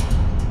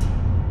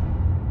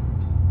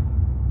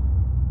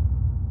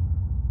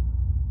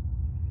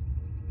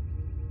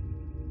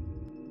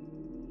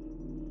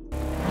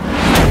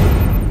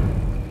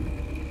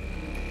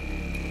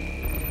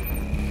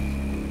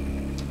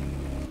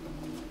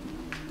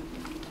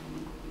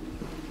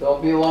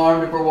 Don't be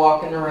alarmed if we're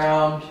walking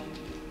around.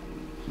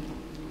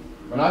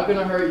 We're not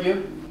gonna hurt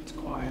you. It's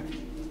quiet.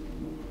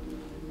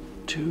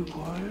 Too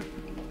quiet.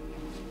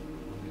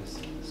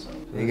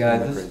 Hey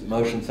guys, this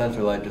motion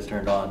sensor light just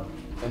turned on.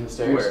 In the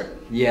stairs? Where?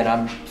 Yeah, and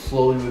I'm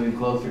slowly moving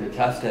closer to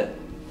test it.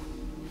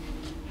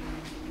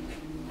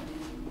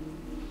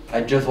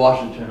 I just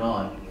watched it turn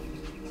on.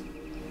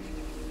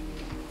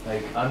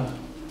 Like,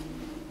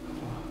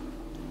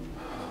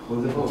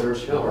 was it over?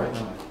 Chill right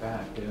on my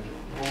back, dude.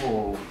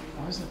 Oh.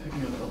 Why is that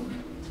picking up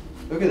Elton?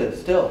 Look at this,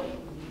 still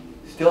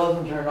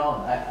doesn't turn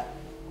on.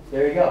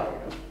 There you go.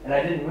 And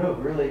I didn't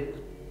move, really.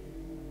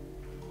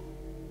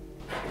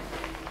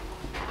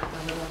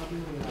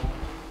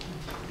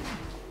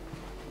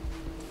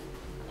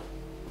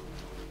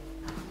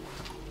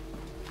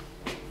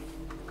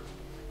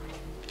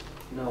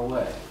 No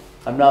way.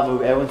 I'm not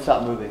moving. Everyone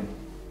stop moving.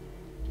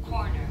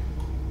 Corner.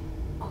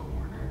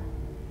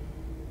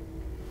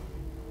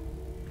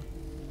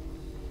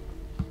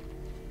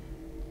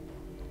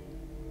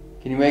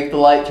 Can you make the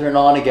light turn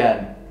on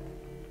again?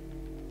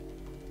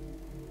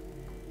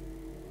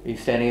 Are you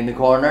standing in the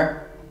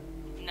corner?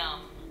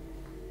 Numb.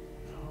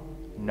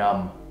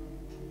 Numb.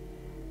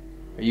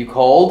 Are you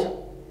cold?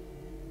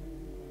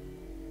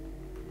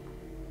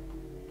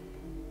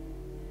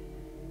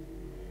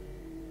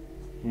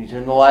 Can you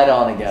turn the light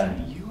on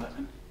again? You,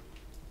 Evan?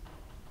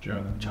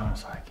 Jonah. Jonah,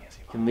 sorry, I can't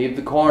see. You can leave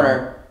the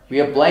corner. We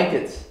have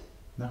blankets.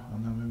 No,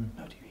 I'm not moving.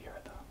 No, do you hear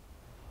it though?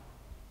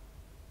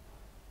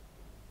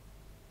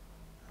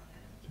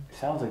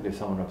 sounds like there's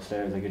someone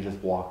upstairs. Like it just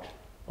walked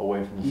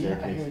away from the Yeah,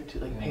 staircase. I hear it too.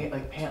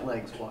 Like pant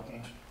legs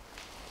walking.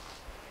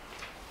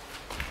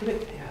 Yeah,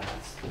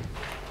 that's...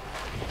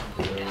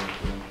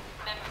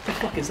 What the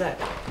fuck is that?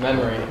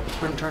 Memory.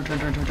 Turn.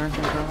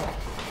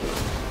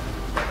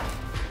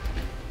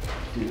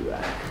 Dude,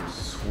 I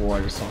swore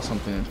I just saw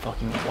something in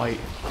fucking white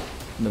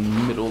in the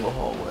middle of the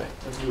hallway.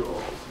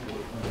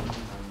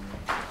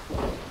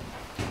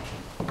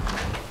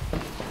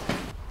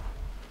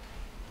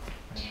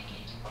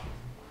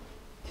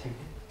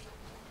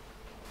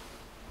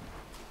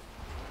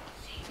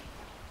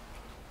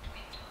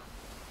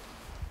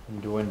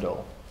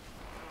 Dwindle.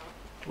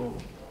 Whoa.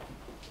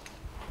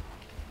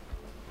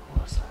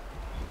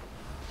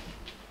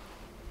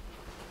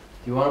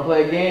 Do you want to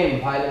play a game,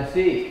 hide and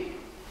seek?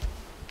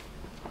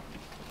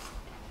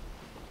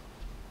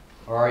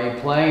 Or are you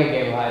playing a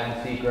game of hide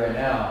and seek right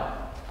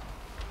now?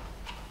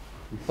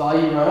 We saw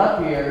you run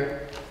up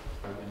here.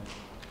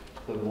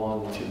 The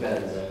one with 2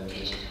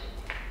 beds.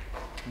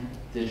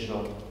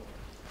 Digital.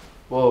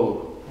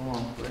 Whoa. Hold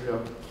on. Where'd it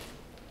go?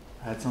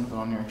 I had something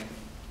on here.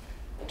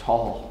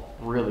 Tall.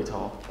 Really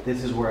tall.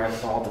 This is where I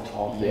saw the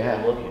tall thing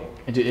Yeah. looking.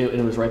 And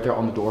it was right there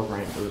on the door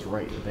frame. It was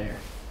right there.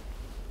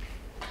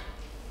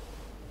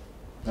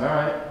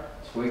 Alright,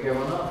 let's wake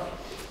everyone up.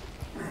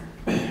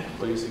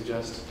 What do you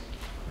suggest?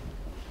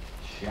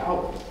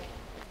 Shower.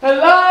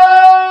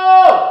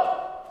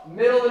 Hello!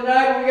 Middle of the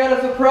night, we got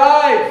a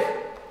surprise!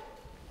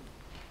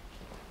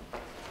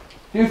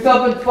 Do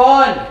something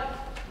fun!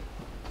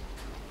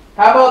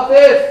 How about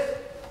this?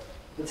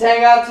 Let's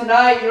hang out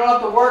tonight, you don't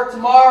have to work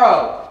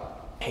tomorrow.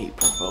 Hate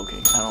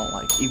provoking. I don't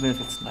like, even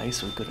if it's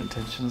nice with good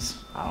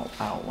intentions, I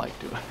don't like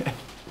doing it.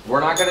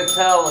 We're not gonna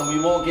tell and we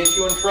won't get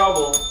you in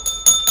trouble.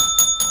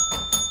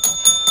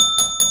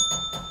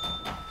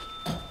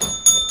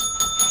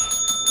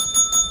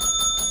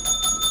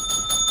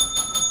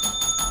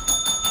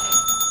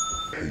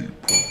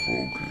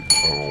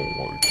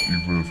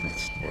 Even if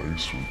it's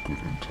nice with good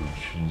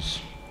intentions,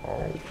 I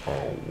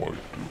don't like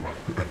doing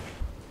it.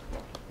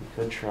 We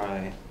could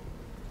try.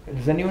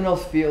 Does anyone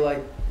else feel like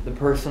the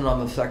person on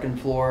the second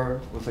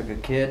floor was like a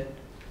kid?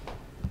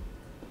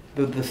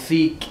 The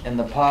seek and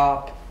the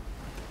pop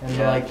and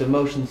like the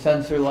motion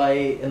sensor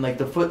light and like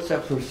the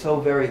footsteps were so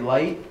very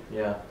light.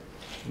 Yeah.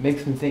 It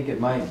makes me think it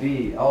might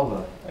be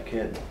Alva. A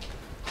kid.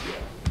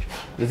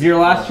 This is your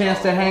last chance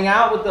to hang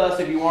out with us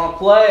if you want to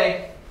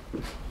play.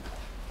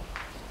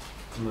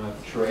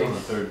 Trace on the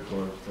 3rd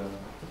floor. So.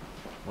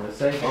 What did it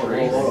say? Hold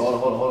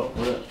on.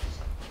 What is it?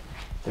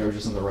 They were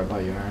just in the right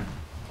by you, Aaron.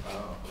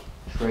 Oh.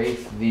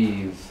 Trace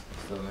these.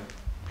 So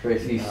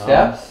Trace these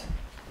steps.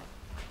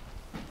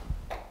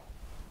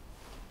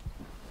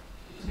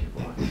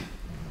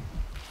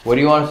 What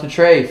do you want us to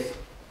trace?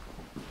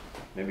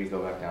 Maybe go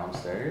back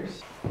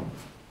downstairs.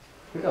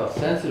 Look how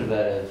sensitive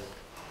that is.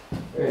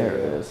 There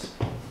it is.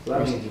 So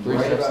that means Three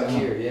right steps about down.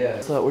 here,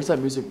 yeah. So where's that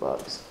music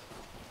box?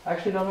 I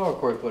actually don't know where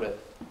Corey put it.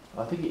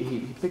 I think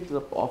he picked it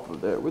up off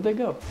of there. Where'd they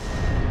go?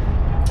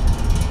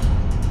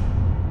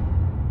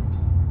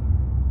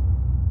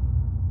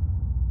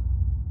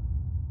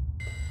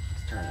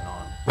 Let's turn it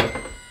on.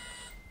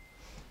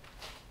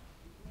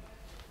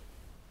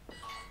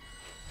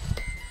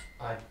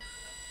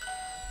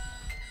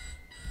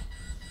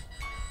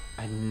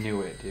 I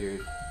knew it,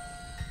 dude.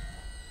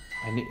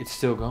 It's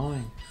still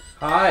going.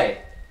 Hi.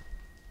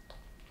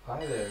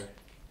 Hi there.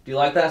 Do you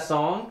like that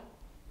song?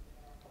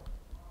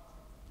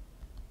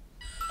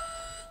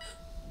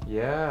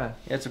 Yeah.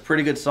 It's a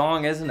pretty good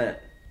song, isn't it?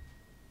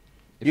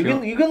 You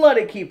can let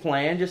it keep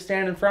playing. Just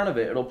stand in front of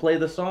it. It'll play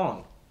the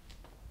song.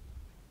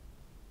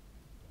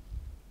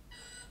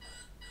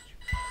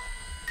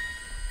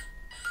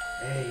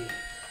 Hey.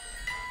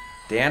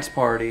 Dance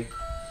party.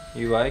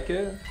 You like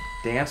it?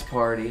 Dance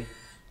party.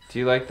 Do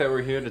you like that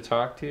we're here to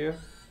talk to you?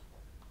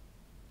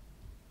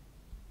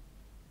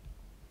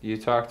 Do you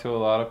talk to a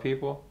lot of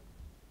people?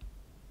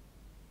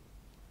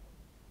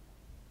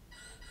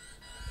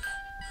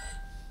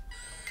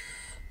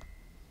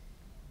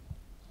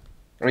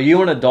 Are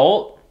you an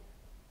adult?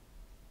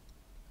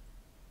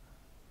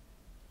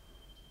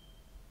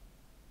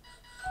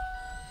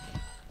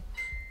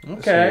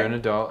 Okay. So you're an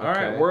adult. Okay. All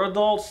right, we're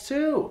adults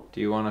too.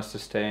 Do you want us to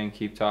stay and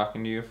keep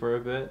talking to you for a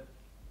bit?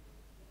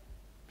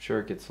 I'm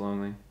sure it gets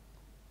lonely.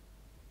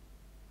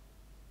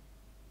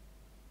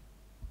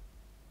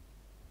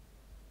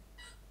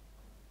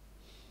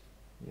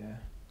 Yeah.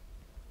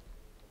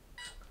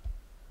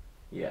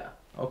 Yeah.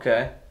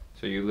 Okay.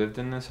 So you lived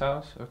in this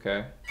house?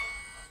 Okay.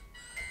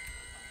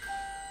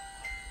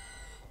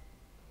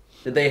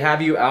 Did they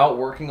have you out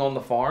working on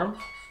the farm?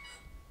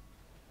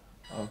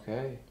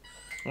 Okay.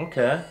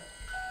 Okay.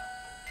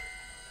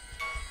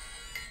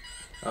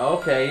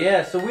 Okay,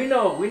 yeah, so we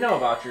know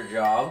about your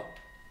job.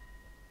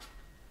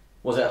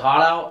 Was it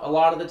hot out a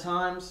lot of the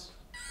times?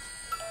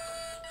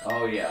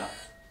 Oh yeah.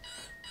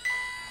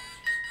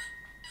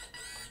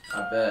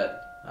 I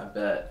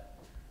bet.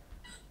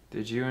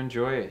 Did you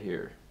enjoy it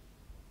here?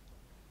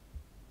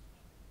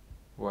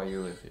 While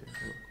you live here?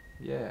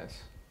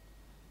 Yes.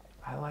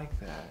 I like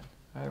that.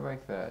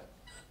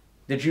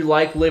 Did you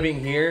like living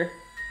here?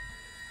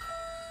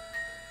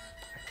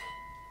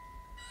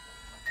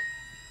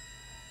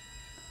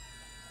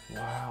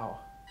 Wow.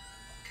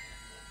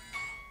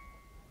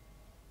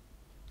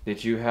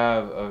 Did you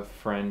have a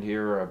friend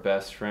here or a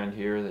best friend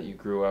here that you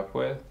grew up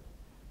with?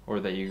 Or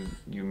that you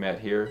met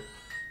here?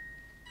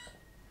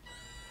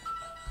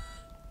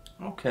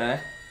 Okay,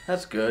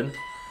 that's good.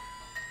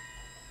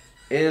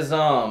 Is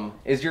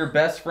your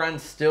best friend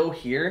still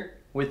here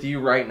with you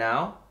right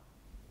now?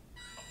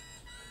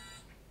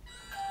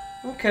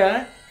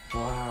 Okay.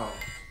 Wow.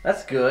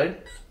 That's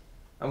good.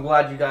 I'm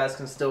glad you guys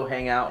can still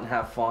hang out and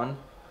have fun.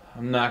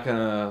 I'm not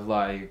gonna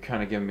lie, you're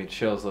kind of giving me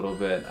chills a little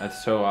bit.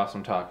 It's so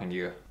awesome talking to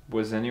you.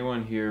 Was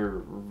anyone here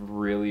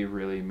really,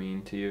 really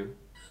mean to you?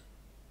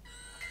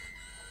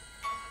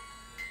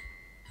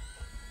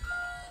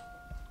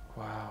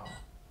 Wow.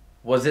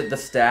 Was it the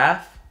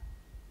staff?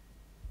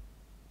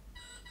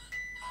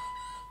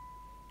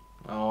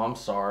 Oh, I'm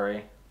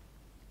sorry.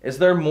 Is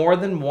there more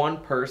than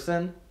one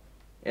person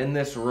in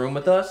this room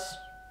with us?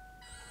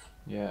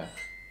 Yeah.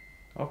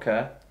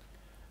 Okay.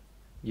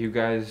 You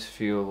guys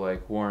feel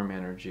like warm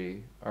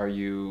energy. Are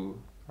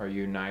you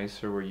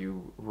nice or were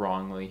you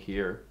wrongly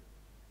here?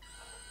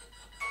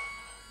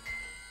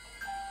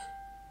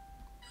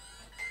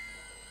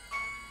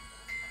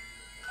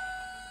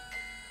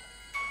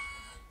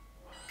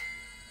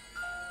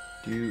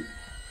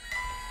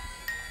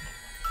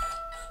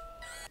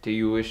 Do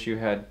you wish you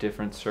had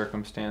different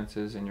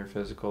circumstances in your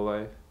physical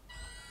life?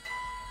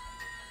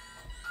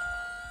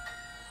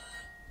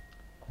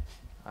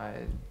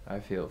 I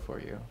feel for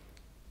you.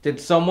 Did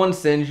someone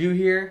send you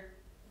here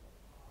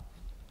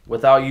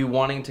without you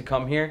wanting to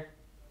come here?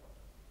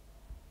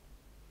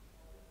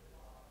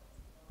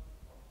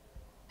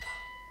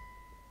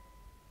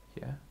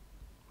 Yeah.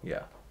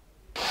 Yeah.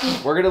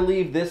 We're gonna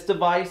leave this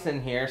device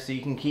in here so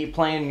you can keep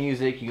playing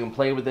music. You can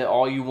play with it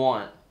all you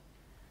want.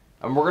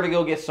 And we're gonna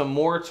go get some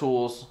more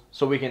tools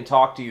so we can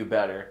talk to you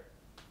better.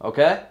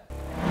 Okay?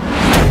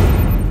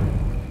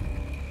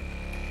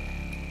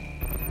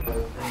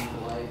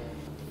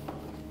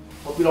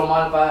 Hope you don't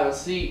mind if I have a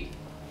seat.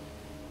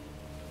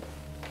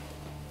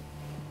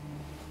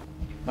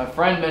 My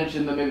friend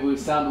mentioned that maybe we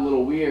sound a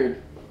little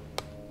weird.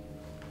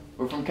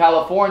 We're from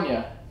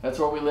California. That's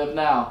where we live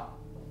now.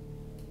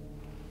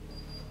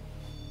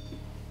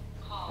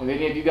 Have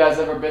any of you guys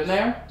ever been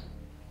there?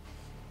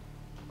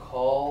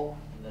 Call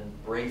and then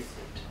bracelet.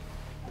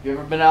 Have you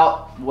ever been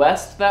out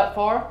west that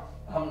far?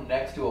 I'm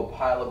next to a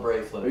pile of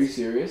bracelets. Are you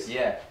serious?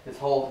 Yeah, this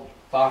whole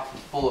box is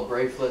full of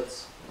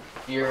bracelets,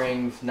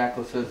 earrings,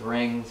 necklaces,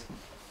 rings.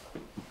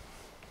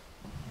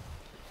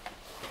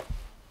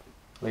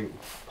 Like,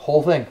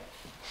 whole thing.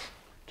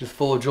 Just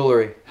full of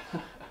jewelry.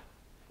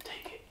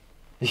 Take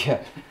it.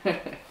 Yeah.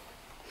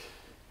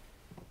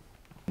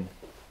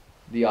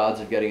 The odds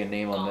of getting a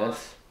name on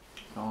this?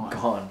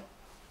 Gone.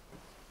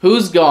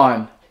 Who's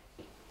gone?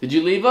 Did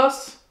you leave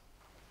us?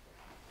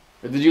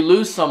 Or did you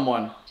lose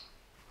someone?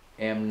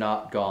 Am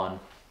not gone.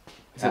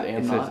 Is it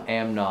am not? says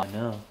am not.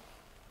 No.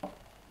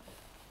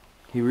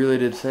 He really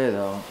did say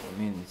though. I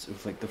mean, it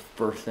was like the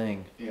first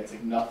thing. Yeah, it's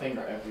like nothing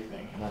or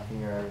everything.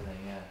 Nothing or everything,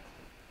 yeah.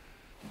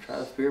 Try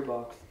the spirit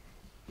box.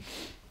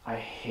 I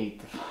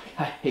hate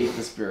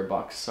the spirit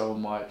box so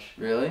much.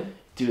 Really?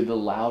 Dude, the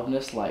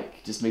loudness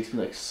like just makes me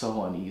like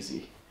so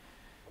uneasy.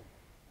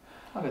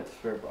 I'll get the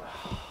spirit box.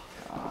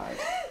 God.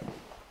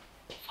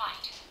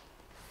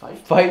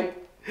 Fight?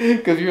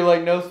 Because you're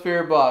like, no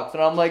spirit box.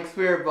 And I'm like,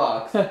 spirit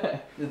box.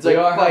 It's like,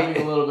 having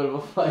a little bit of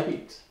a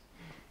fight.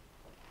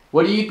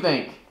 What do you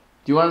think?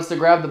 Do you want us to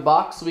grab the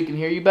box so we can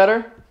hear you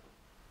better?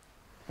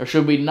 Or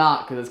should we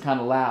not, because it's kind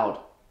of loud?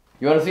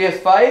 You want to see us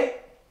fight?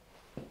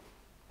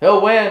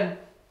 He'll win.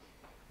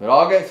 But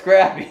I'll get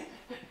scrappy.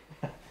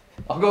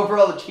 I'll go for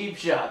all the cheap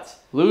shots.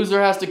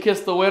 Loser has to kiss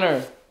the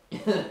winner.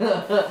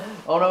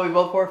 Oh no, we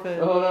both forfeit.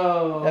 Oh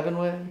no. Evan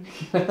wins.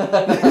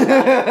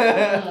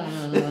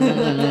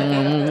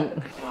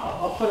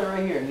 I'll put it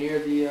right here near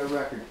the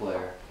record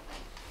player.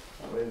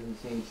 That way it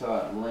doesn't seem so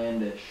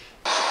outlandish.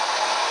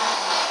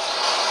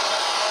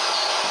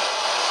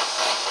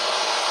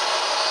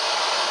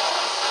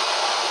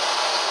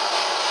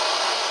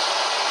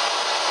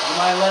 Do you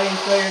mind letting me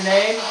know your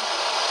name?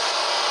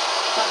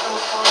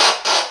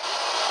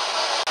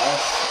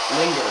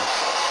 Linger.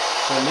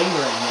 They're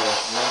lingering here.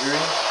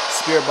 Lingering?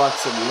 Spirit box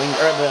said linger.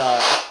 Or the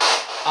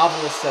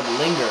obelisk said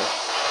linger.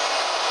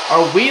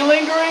 Are we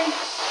lingering?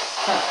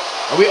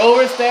 Are we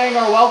overstaying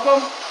our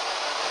welcome?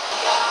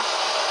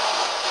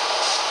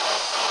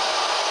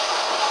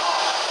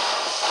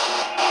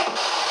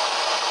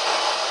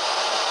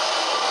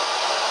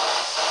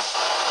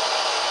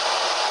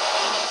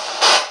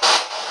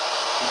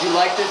 Did you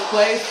like this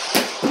place?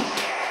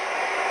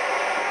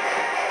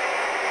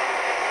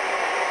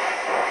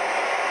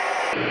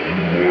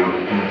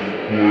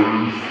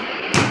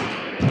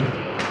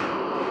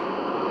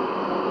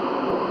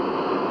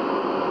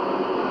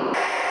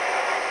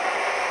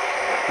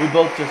 We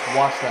both just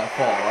watched that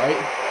fall, right?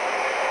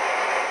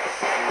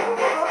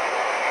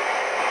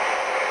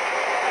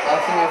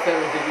 Last thing I said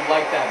was, did you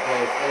like that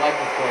place? I like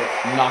this place.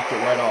 You knocked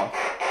it right off.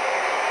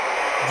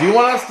 Do you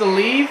want us to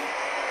leave?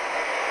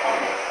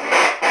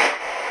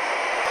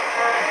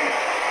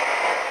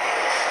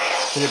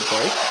 Did it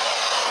break?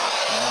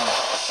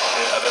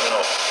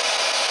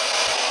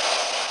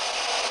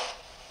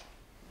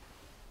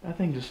 That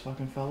thing just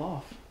fucking fell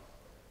off.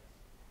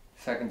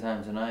 Second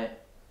time tonight.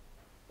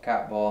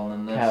 Cat ball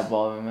and then this. Cat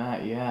ball and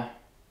that, yeah.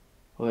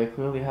 Well, they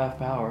clearly have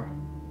power.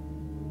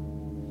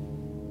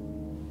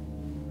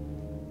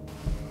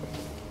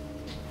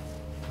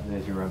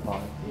 There's your red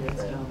bottle. Yeah,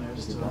 it's down there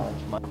still.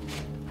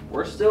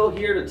 We're still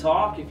here to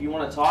talk if you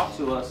want to talk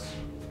to us.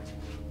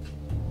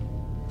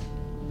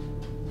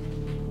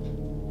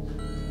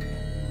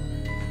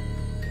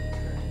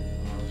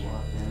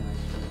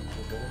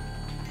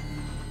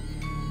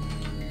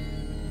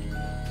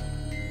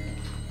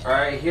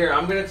 Alright, here,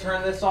 I'm going to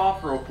turn this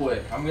off real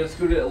quick. I'm going to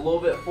scoot it a little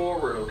bit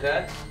forward,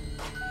 okay?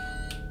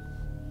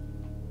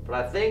 But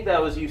I think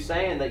that was you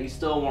saying that you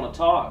still want to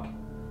talk.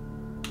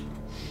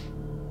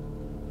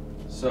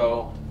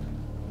 So...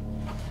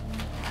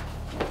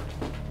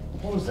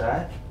 What was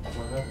that?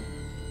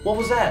 What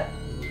was that?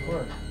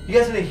 You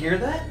guys didn't hear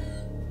that?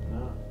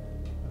 No.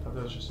 I thought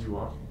that was just you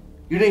walking.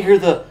 You didn't hear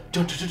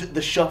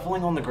the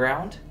shuffling on the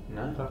ground?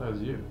 No. I thought that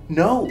was you.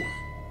 No.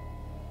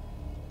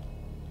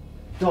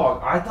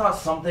 Dog, I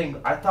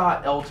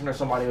thought Elton or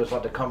somebody was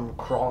about to come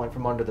crawling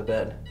from under the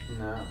bed.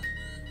 No.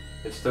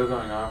 It's still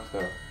going off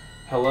though.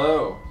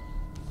 Hello.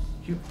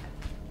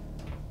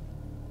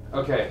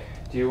 Okay.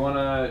 Do you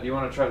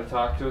wanna try to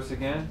talk to us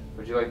again?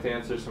 Would you like to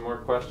answer some more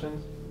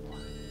questions?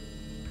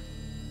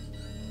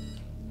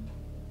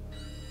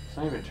 It's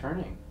not even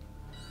turning.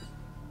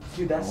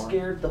 Dude, that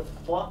scared the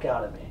fuck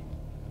out of me.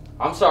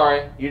 I'm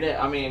sorry. You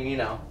didn't, I mean, you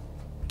know.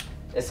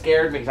 It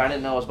scared me because I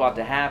didn't know it was about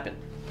to happen.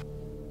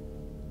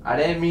 I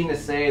didn't mean to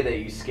say that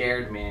you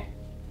scared me.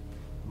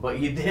 But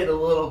you did a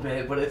little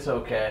bit, but it's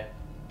okay.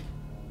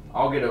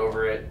 I'll get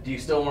over it. Do you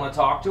still want to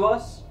talk to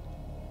us?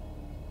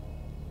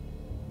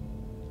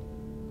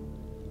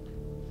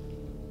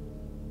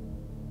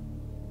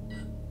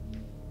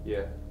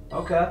 Yeah.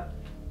 Okay.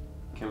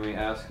 Can we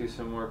ask you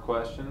some more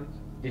questions?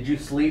 Did you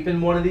sleep in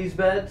one of these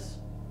beds?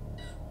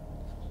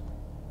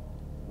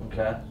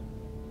 Okay.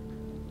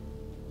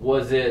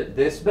 Was it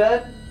this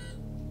bed?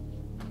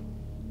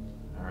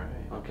 Alright.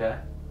 Okay.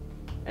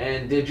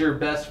 And did your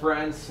best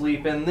friend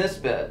sleep in this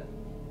bed?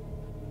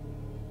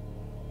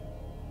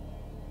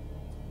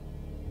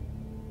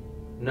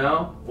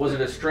 No? Was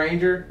it a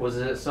stranger? Was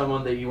it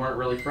someone that you weren't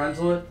really friends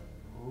with?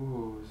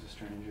 Ooh, it was a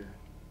stranger.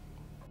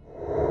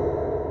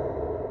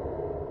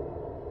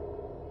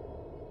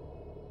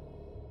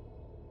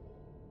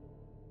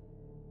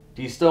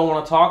 Do you still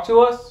want to talk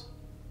to us?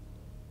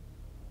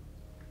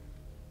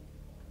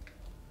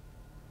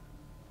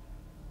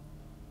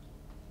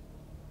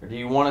 Or do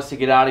you want us to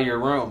get out of your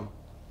room?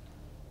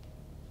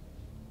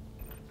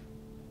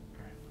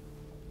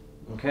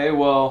 Okay,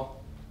 well,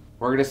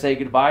 we're going to say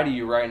goodbye to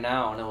you right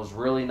now, and it was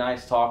really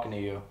nice talking to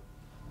you.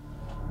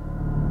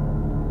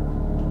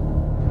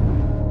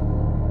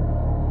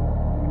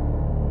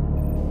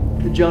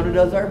 Jonah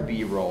does our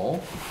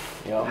B-roll.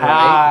 Yep.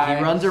 Right?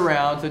 He runs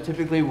around, so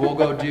typically we'll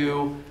go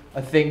do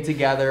a thing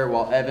together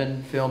while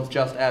Evan films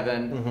just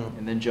Evan,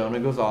 and then Jonah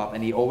goes off,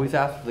 and he always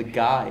asks the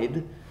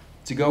guide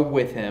to go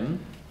with him.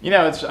 You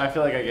know, I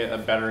feel like I get a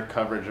better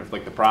coverage of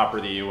like the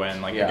property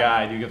when like the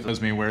guide who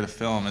gives me where to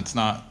film. It's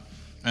not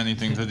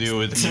anything to do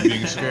with me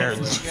being scared.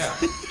 Yeah,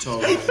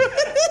 totally.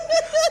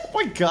 Oh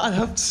my God,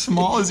 how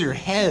small is your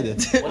head?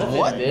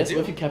 What if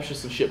What if he captures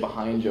some shit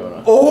behind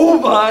Jonah? Oh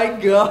my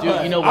God!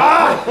 Dude, you know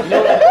what? You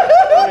know what?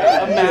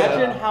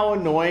 Imagine how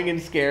annoying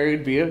and scary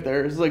it'd be if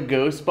there's a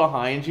ghost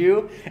behind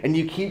you and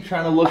you keep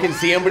trying to look and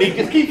see him, but he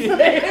just keeps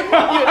saying he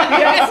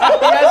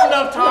has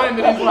enough time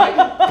that he's like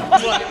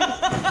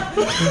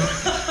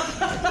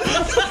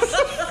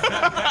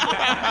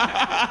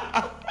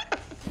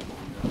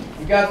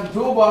We got some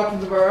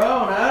toolboxes of our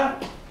own, huh?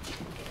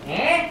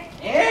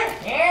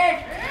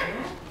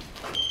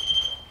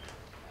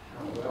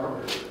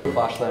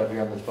 Flashlight up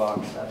here on this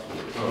box.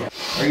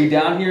 Are you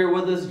down here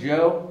with us,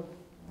 Joe?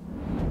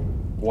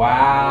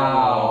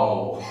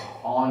 Wow.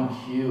 On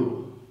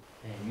cue.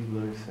 Man, you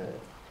literally said,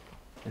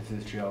 this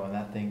is Joe, and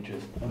that thing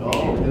just...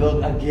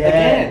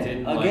 Again.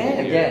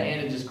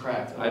 And it just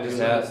cracked. I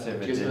just asked if it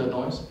did. Did you hear that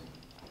noise?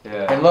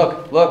 Yeah. And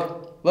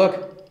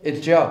look,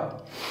 it's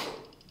Joe.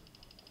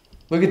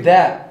 Look at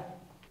that.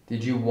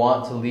 Did you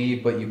want to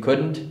leave, but you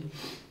couldn't?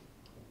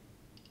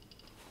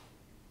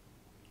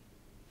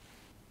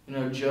 You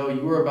know, Joe,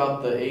 you were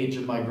about the age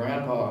of my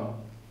grandpa,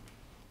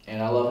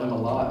 and I love him a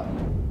lot.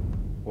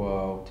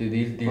 Whoa,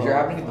 dude, these are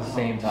happening at the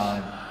same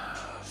time.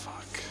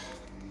 Fuck.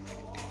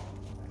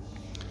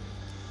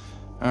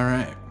 All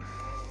right.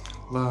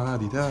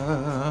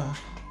 La-di-da.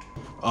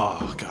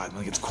 Oh God,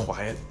 when it gets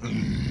quiet.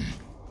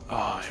 Oh,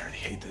 I already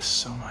hate this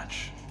so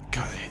much.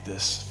 God, I hate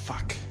this.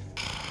 Fuck.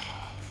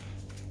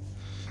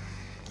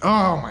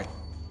 Oh my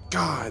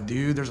God,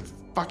 dude, there's a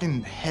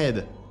fucking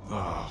head.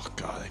 Oh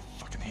God, I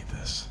fucking hate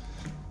this.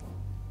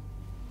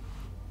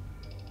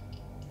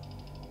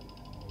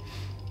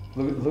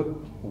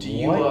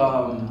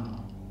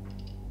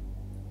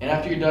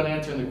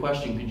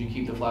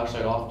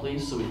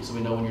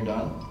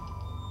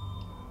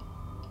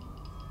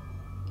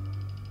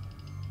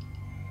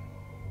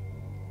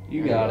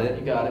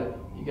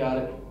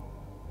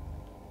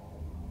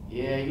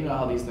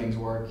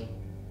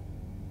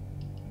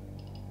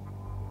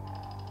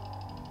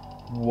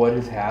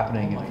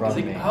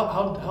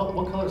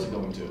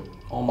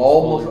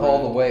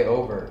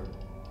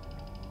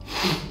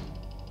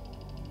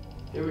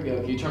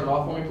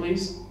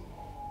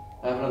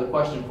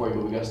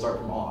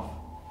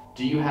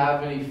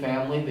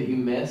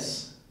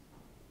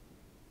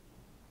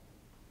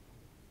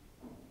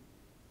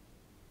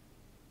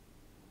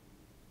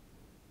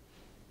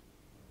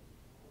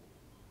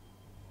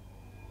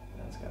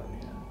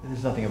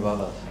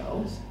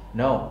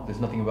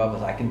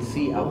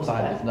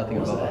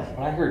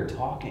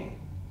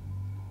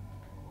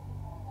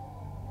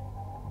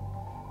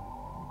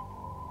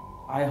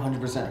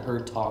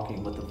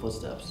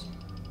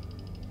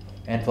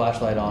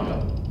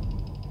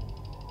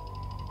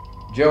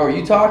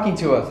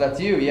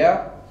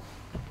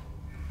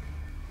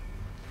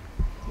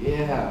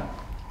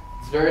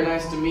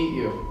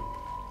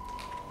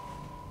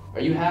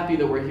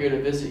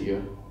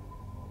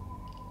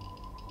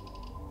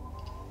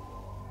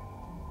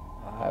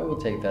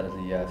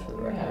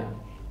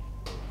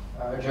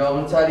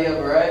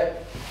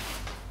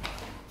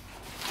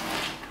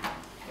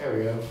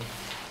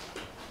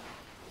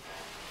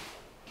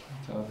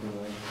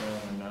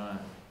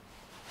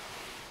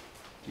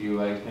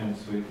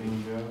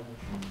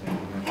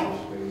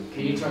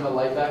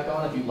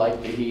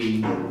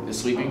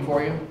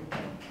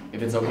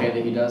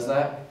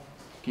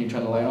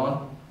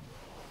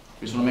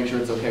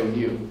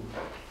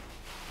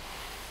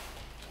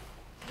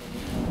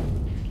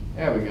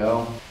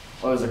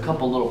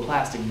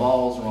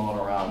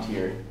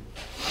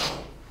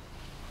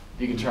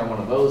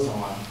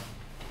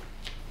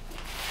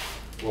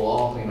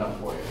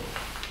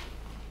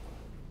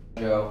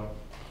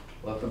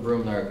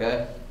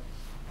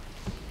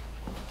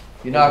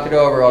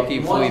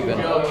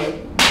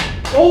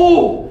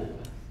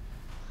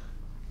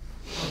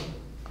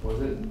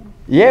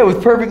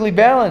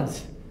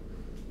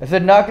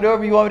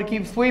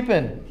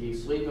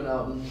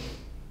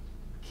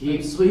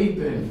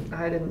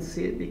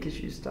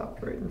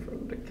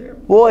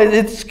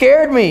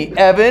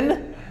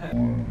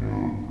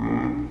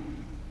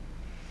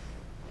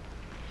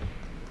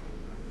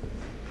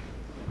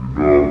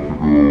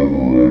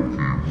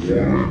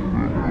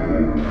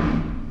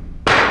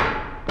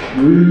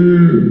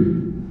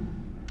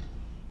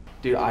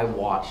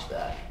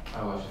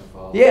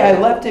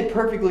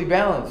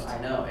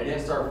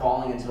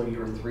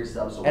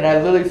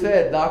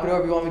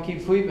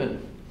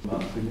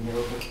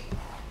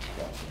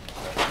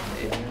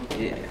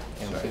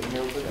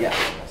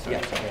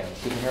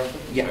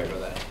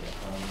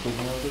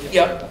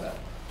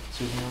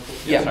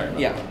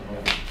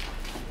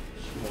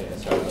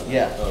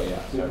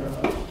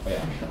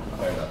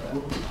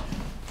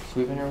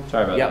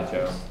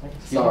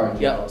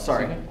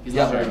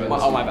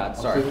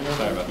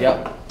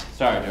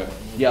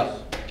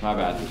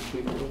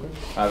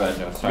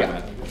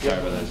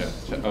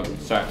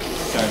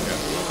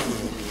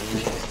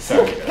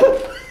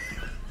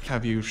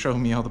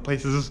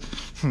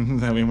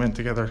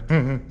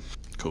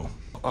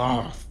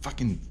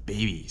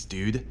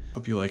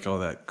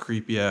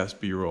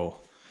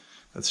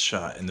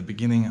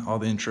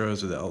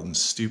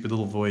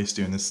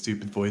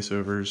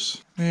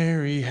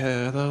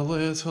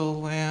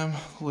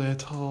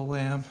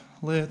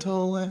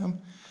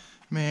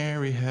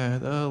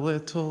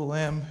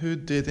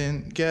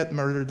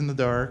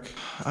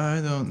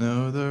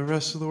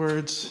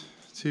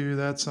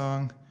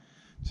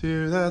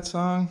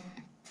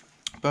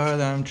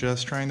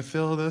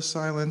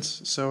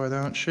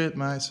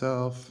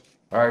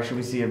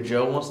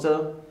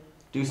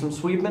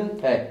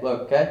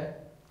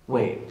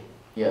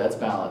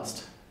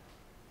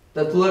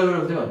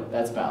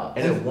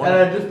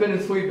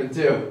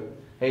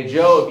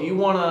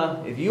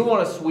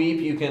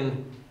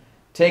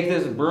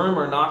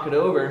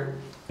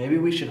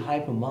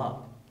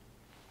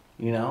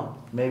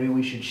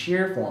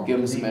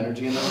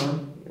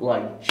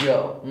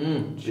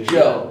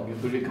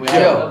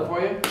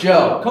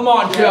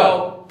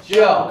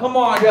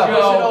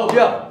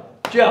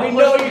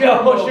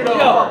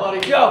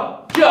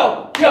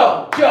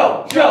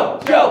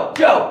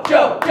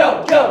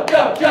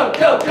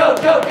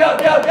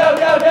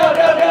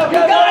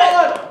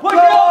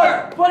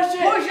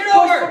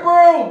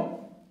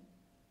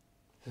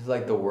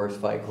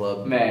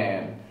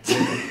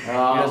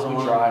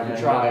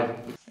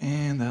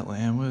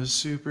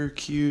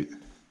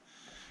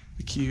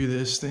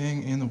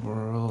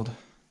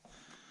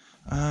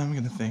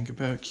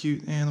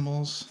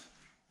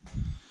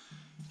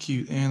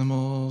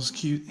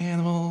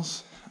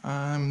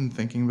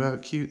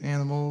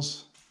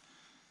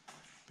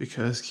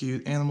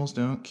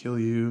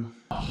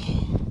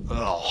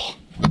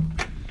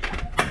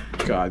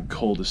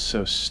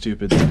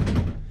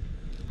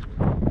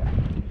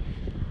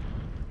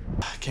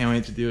 Can't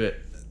wait to do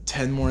it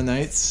 10 more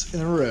nights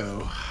in a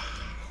row.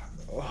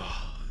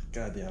 Oh,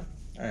 goddamn.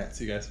 All right,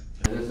 see you guys.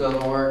 If this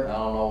doesn't work, I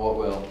don't know what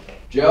will.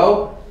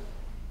 Joe,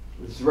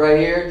 this is right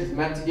here, just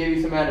meant to give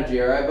you some energy,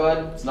 all right,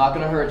 bud? It's not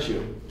gonna hurt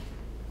you.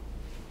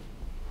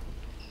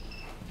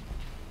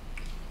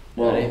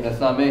 Well, that's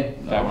not me.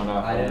 That one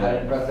off. I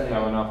didn't press anything.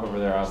 That one off over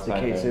there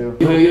outside. K2.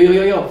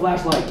 Yo,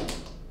 flashlight.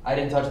 I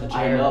didn't touch the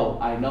I chair. know,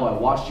 I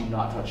watched you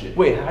not touch it.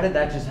 Wait, how did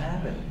that just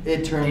happen?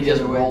 It turned He the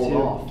just other way rolled too.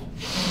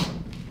 off.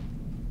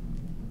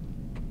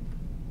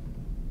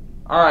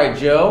 All right,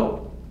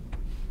 Joe.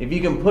 If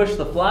you can push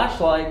the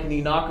flashlight, can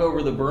you knock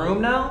over the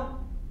broom now?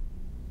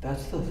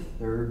 That's the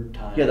third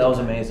time. Yeah, that was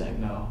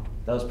amazing. No.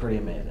 That was pretty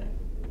amazing.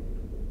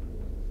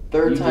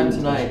 Third You time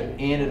didn't touch tonight, it.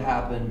 and it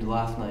happened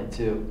last night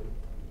too.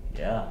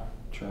 Yeah.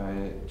 Try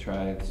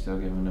it. Still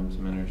giving him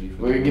some energy.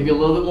 For We're gonna give you a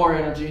little bit more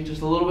energy,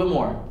 just a little bit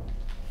more.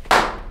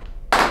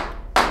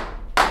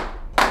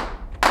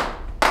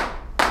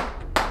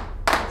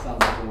 That sounds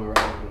like when we were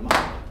over the mic.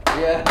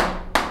 Yeah.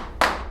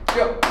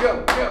 Joe.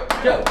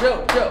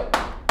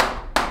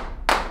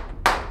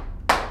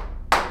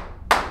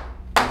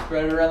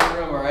 Spread it around the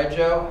room, all right,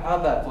 Joe?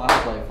 How'd that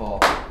flashlight fall?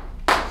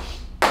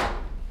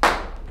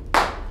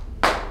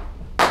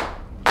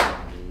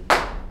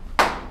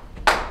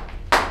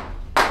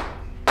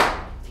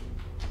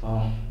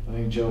 Oh, I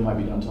think Joe might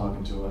be done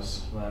talking to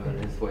us. Well,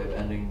 it's his way of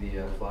ending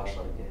the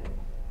flashlight game.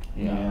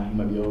 Yeah, he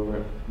might be over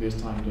it. Maybe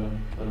it's time to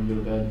let him go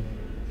to bed.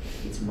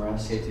 Get some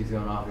rest. Casey's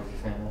going off if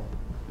you're saying that.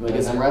 You wanna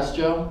get some rest,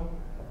 Joe?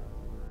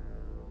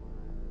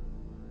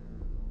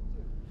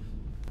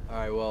 All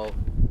right, well,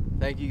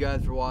 thank you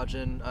guys for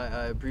watching.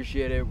 I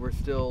appreciate it. We're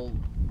still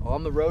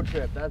on the road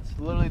trip. That's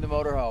literally the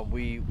motorhome.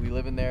 We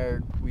live in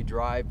there. We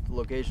drive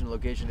location to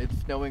location. It's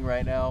snowing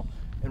right now,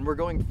 and we're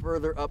going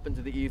further up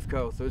into the East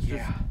Coast. So it's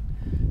just,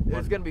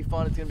 it's gonna be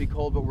fun. It's gonna be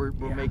cold, but we're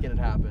making it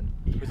happen.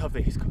 We love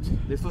the East Coast.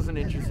 This was an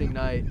interesting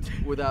night,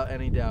 without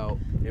any doubt.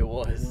 It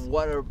was.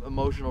 What an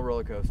emotional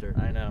roller coaster.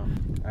 I know.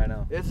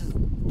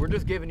 We're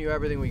just giving you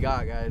everything we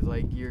got, guys.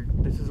 Like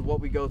this is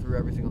what we go through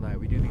every single night.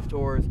 We do these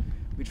tours.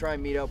 We try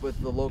and meet up with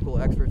the local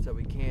experts that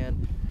we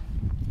can.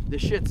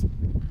 This shit's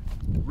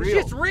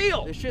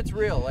real. This shit's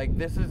real. Like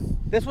this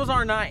was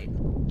our night.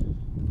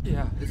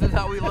 Yeah. This is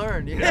how we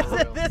learn. You know?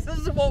 This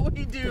is what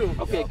we do.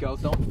 Okay,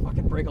 Ghost, don't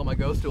fucking break all my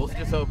ghost tools.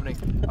 Just opening.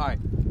 All right,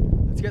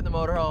 let's get in the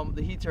motorhome.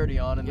 The heat's already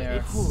on in there.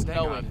 It's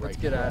snowing. Let's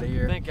get out of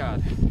here. Thank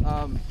God.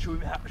 Should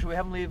we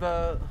have him leave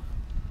a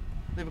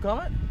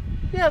comment?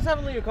 Yeah, let's have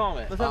him leave a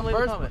comment. Let's have him leave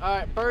a comment. All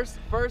right, first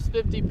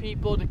 50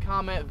 people to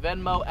comment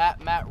Venmo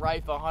at Matt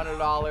Rife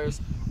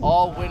 $100.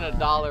 All win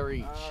 $1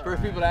 each.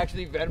 First people to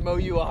actually Venmo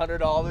you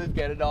 $100,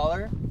 get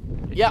 $1.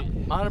 Yeah,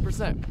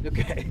 100%.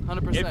 Okay,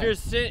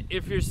 100%.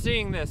 If you're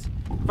seeing this,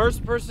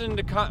 first person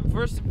to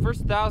first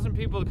 1,000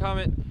 people to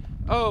comment,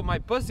 oh, my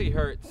pussy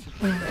hurts.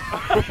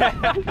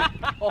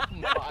 Oh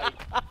my.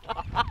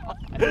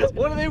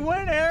 What do they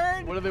win,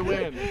 Aaron? What do they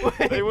win?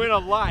 They win a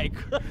like.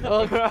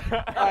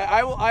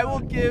 I'll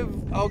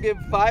give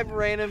 5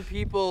 random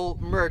people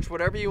merch,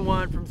 whatever you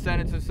want from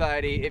Senate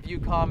Society. If you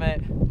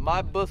comment,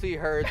 my pussy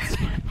hurts.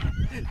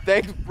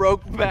 Thanks,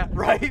 broke Matt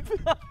Rife.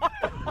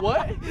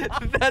 What?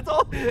 That's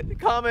all.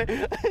 Comment.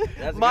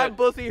 My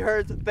pussy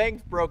hurts.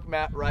 Thanks, broke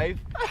Matt Rife.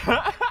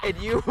 And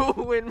you will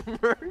win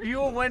merch. You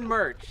will win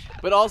merch.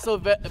 But also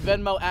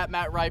Venmo at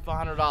Matt Rife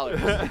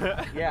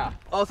 $100. Yeah.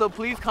 Also,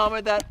 please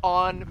comment that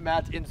on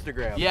Matt's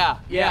Instagram. Yeah.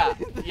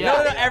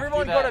 No,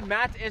 everyone go to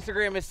Matt's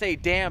Instagram and say,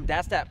 damn,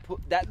 that's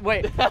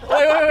wait.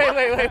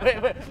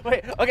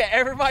 Okay,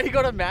 everybody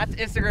go to Matt's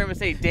Instagram and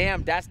say,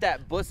 damn, that's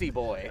that bussy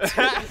boy.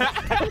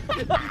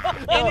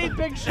 Any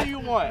picture you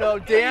want. No,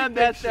 damn,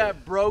 that's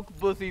that broke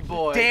pussy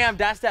boy. Damn,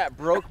 that's that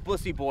broke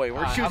pussy boy.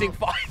 We're choosing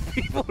 5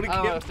 people to I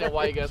don't give understand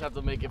why you guys have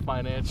to make it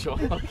financial.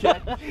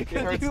 Okay.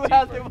 You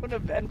have to want to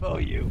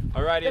Venmo you.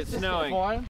 Alrighty, it's snowing.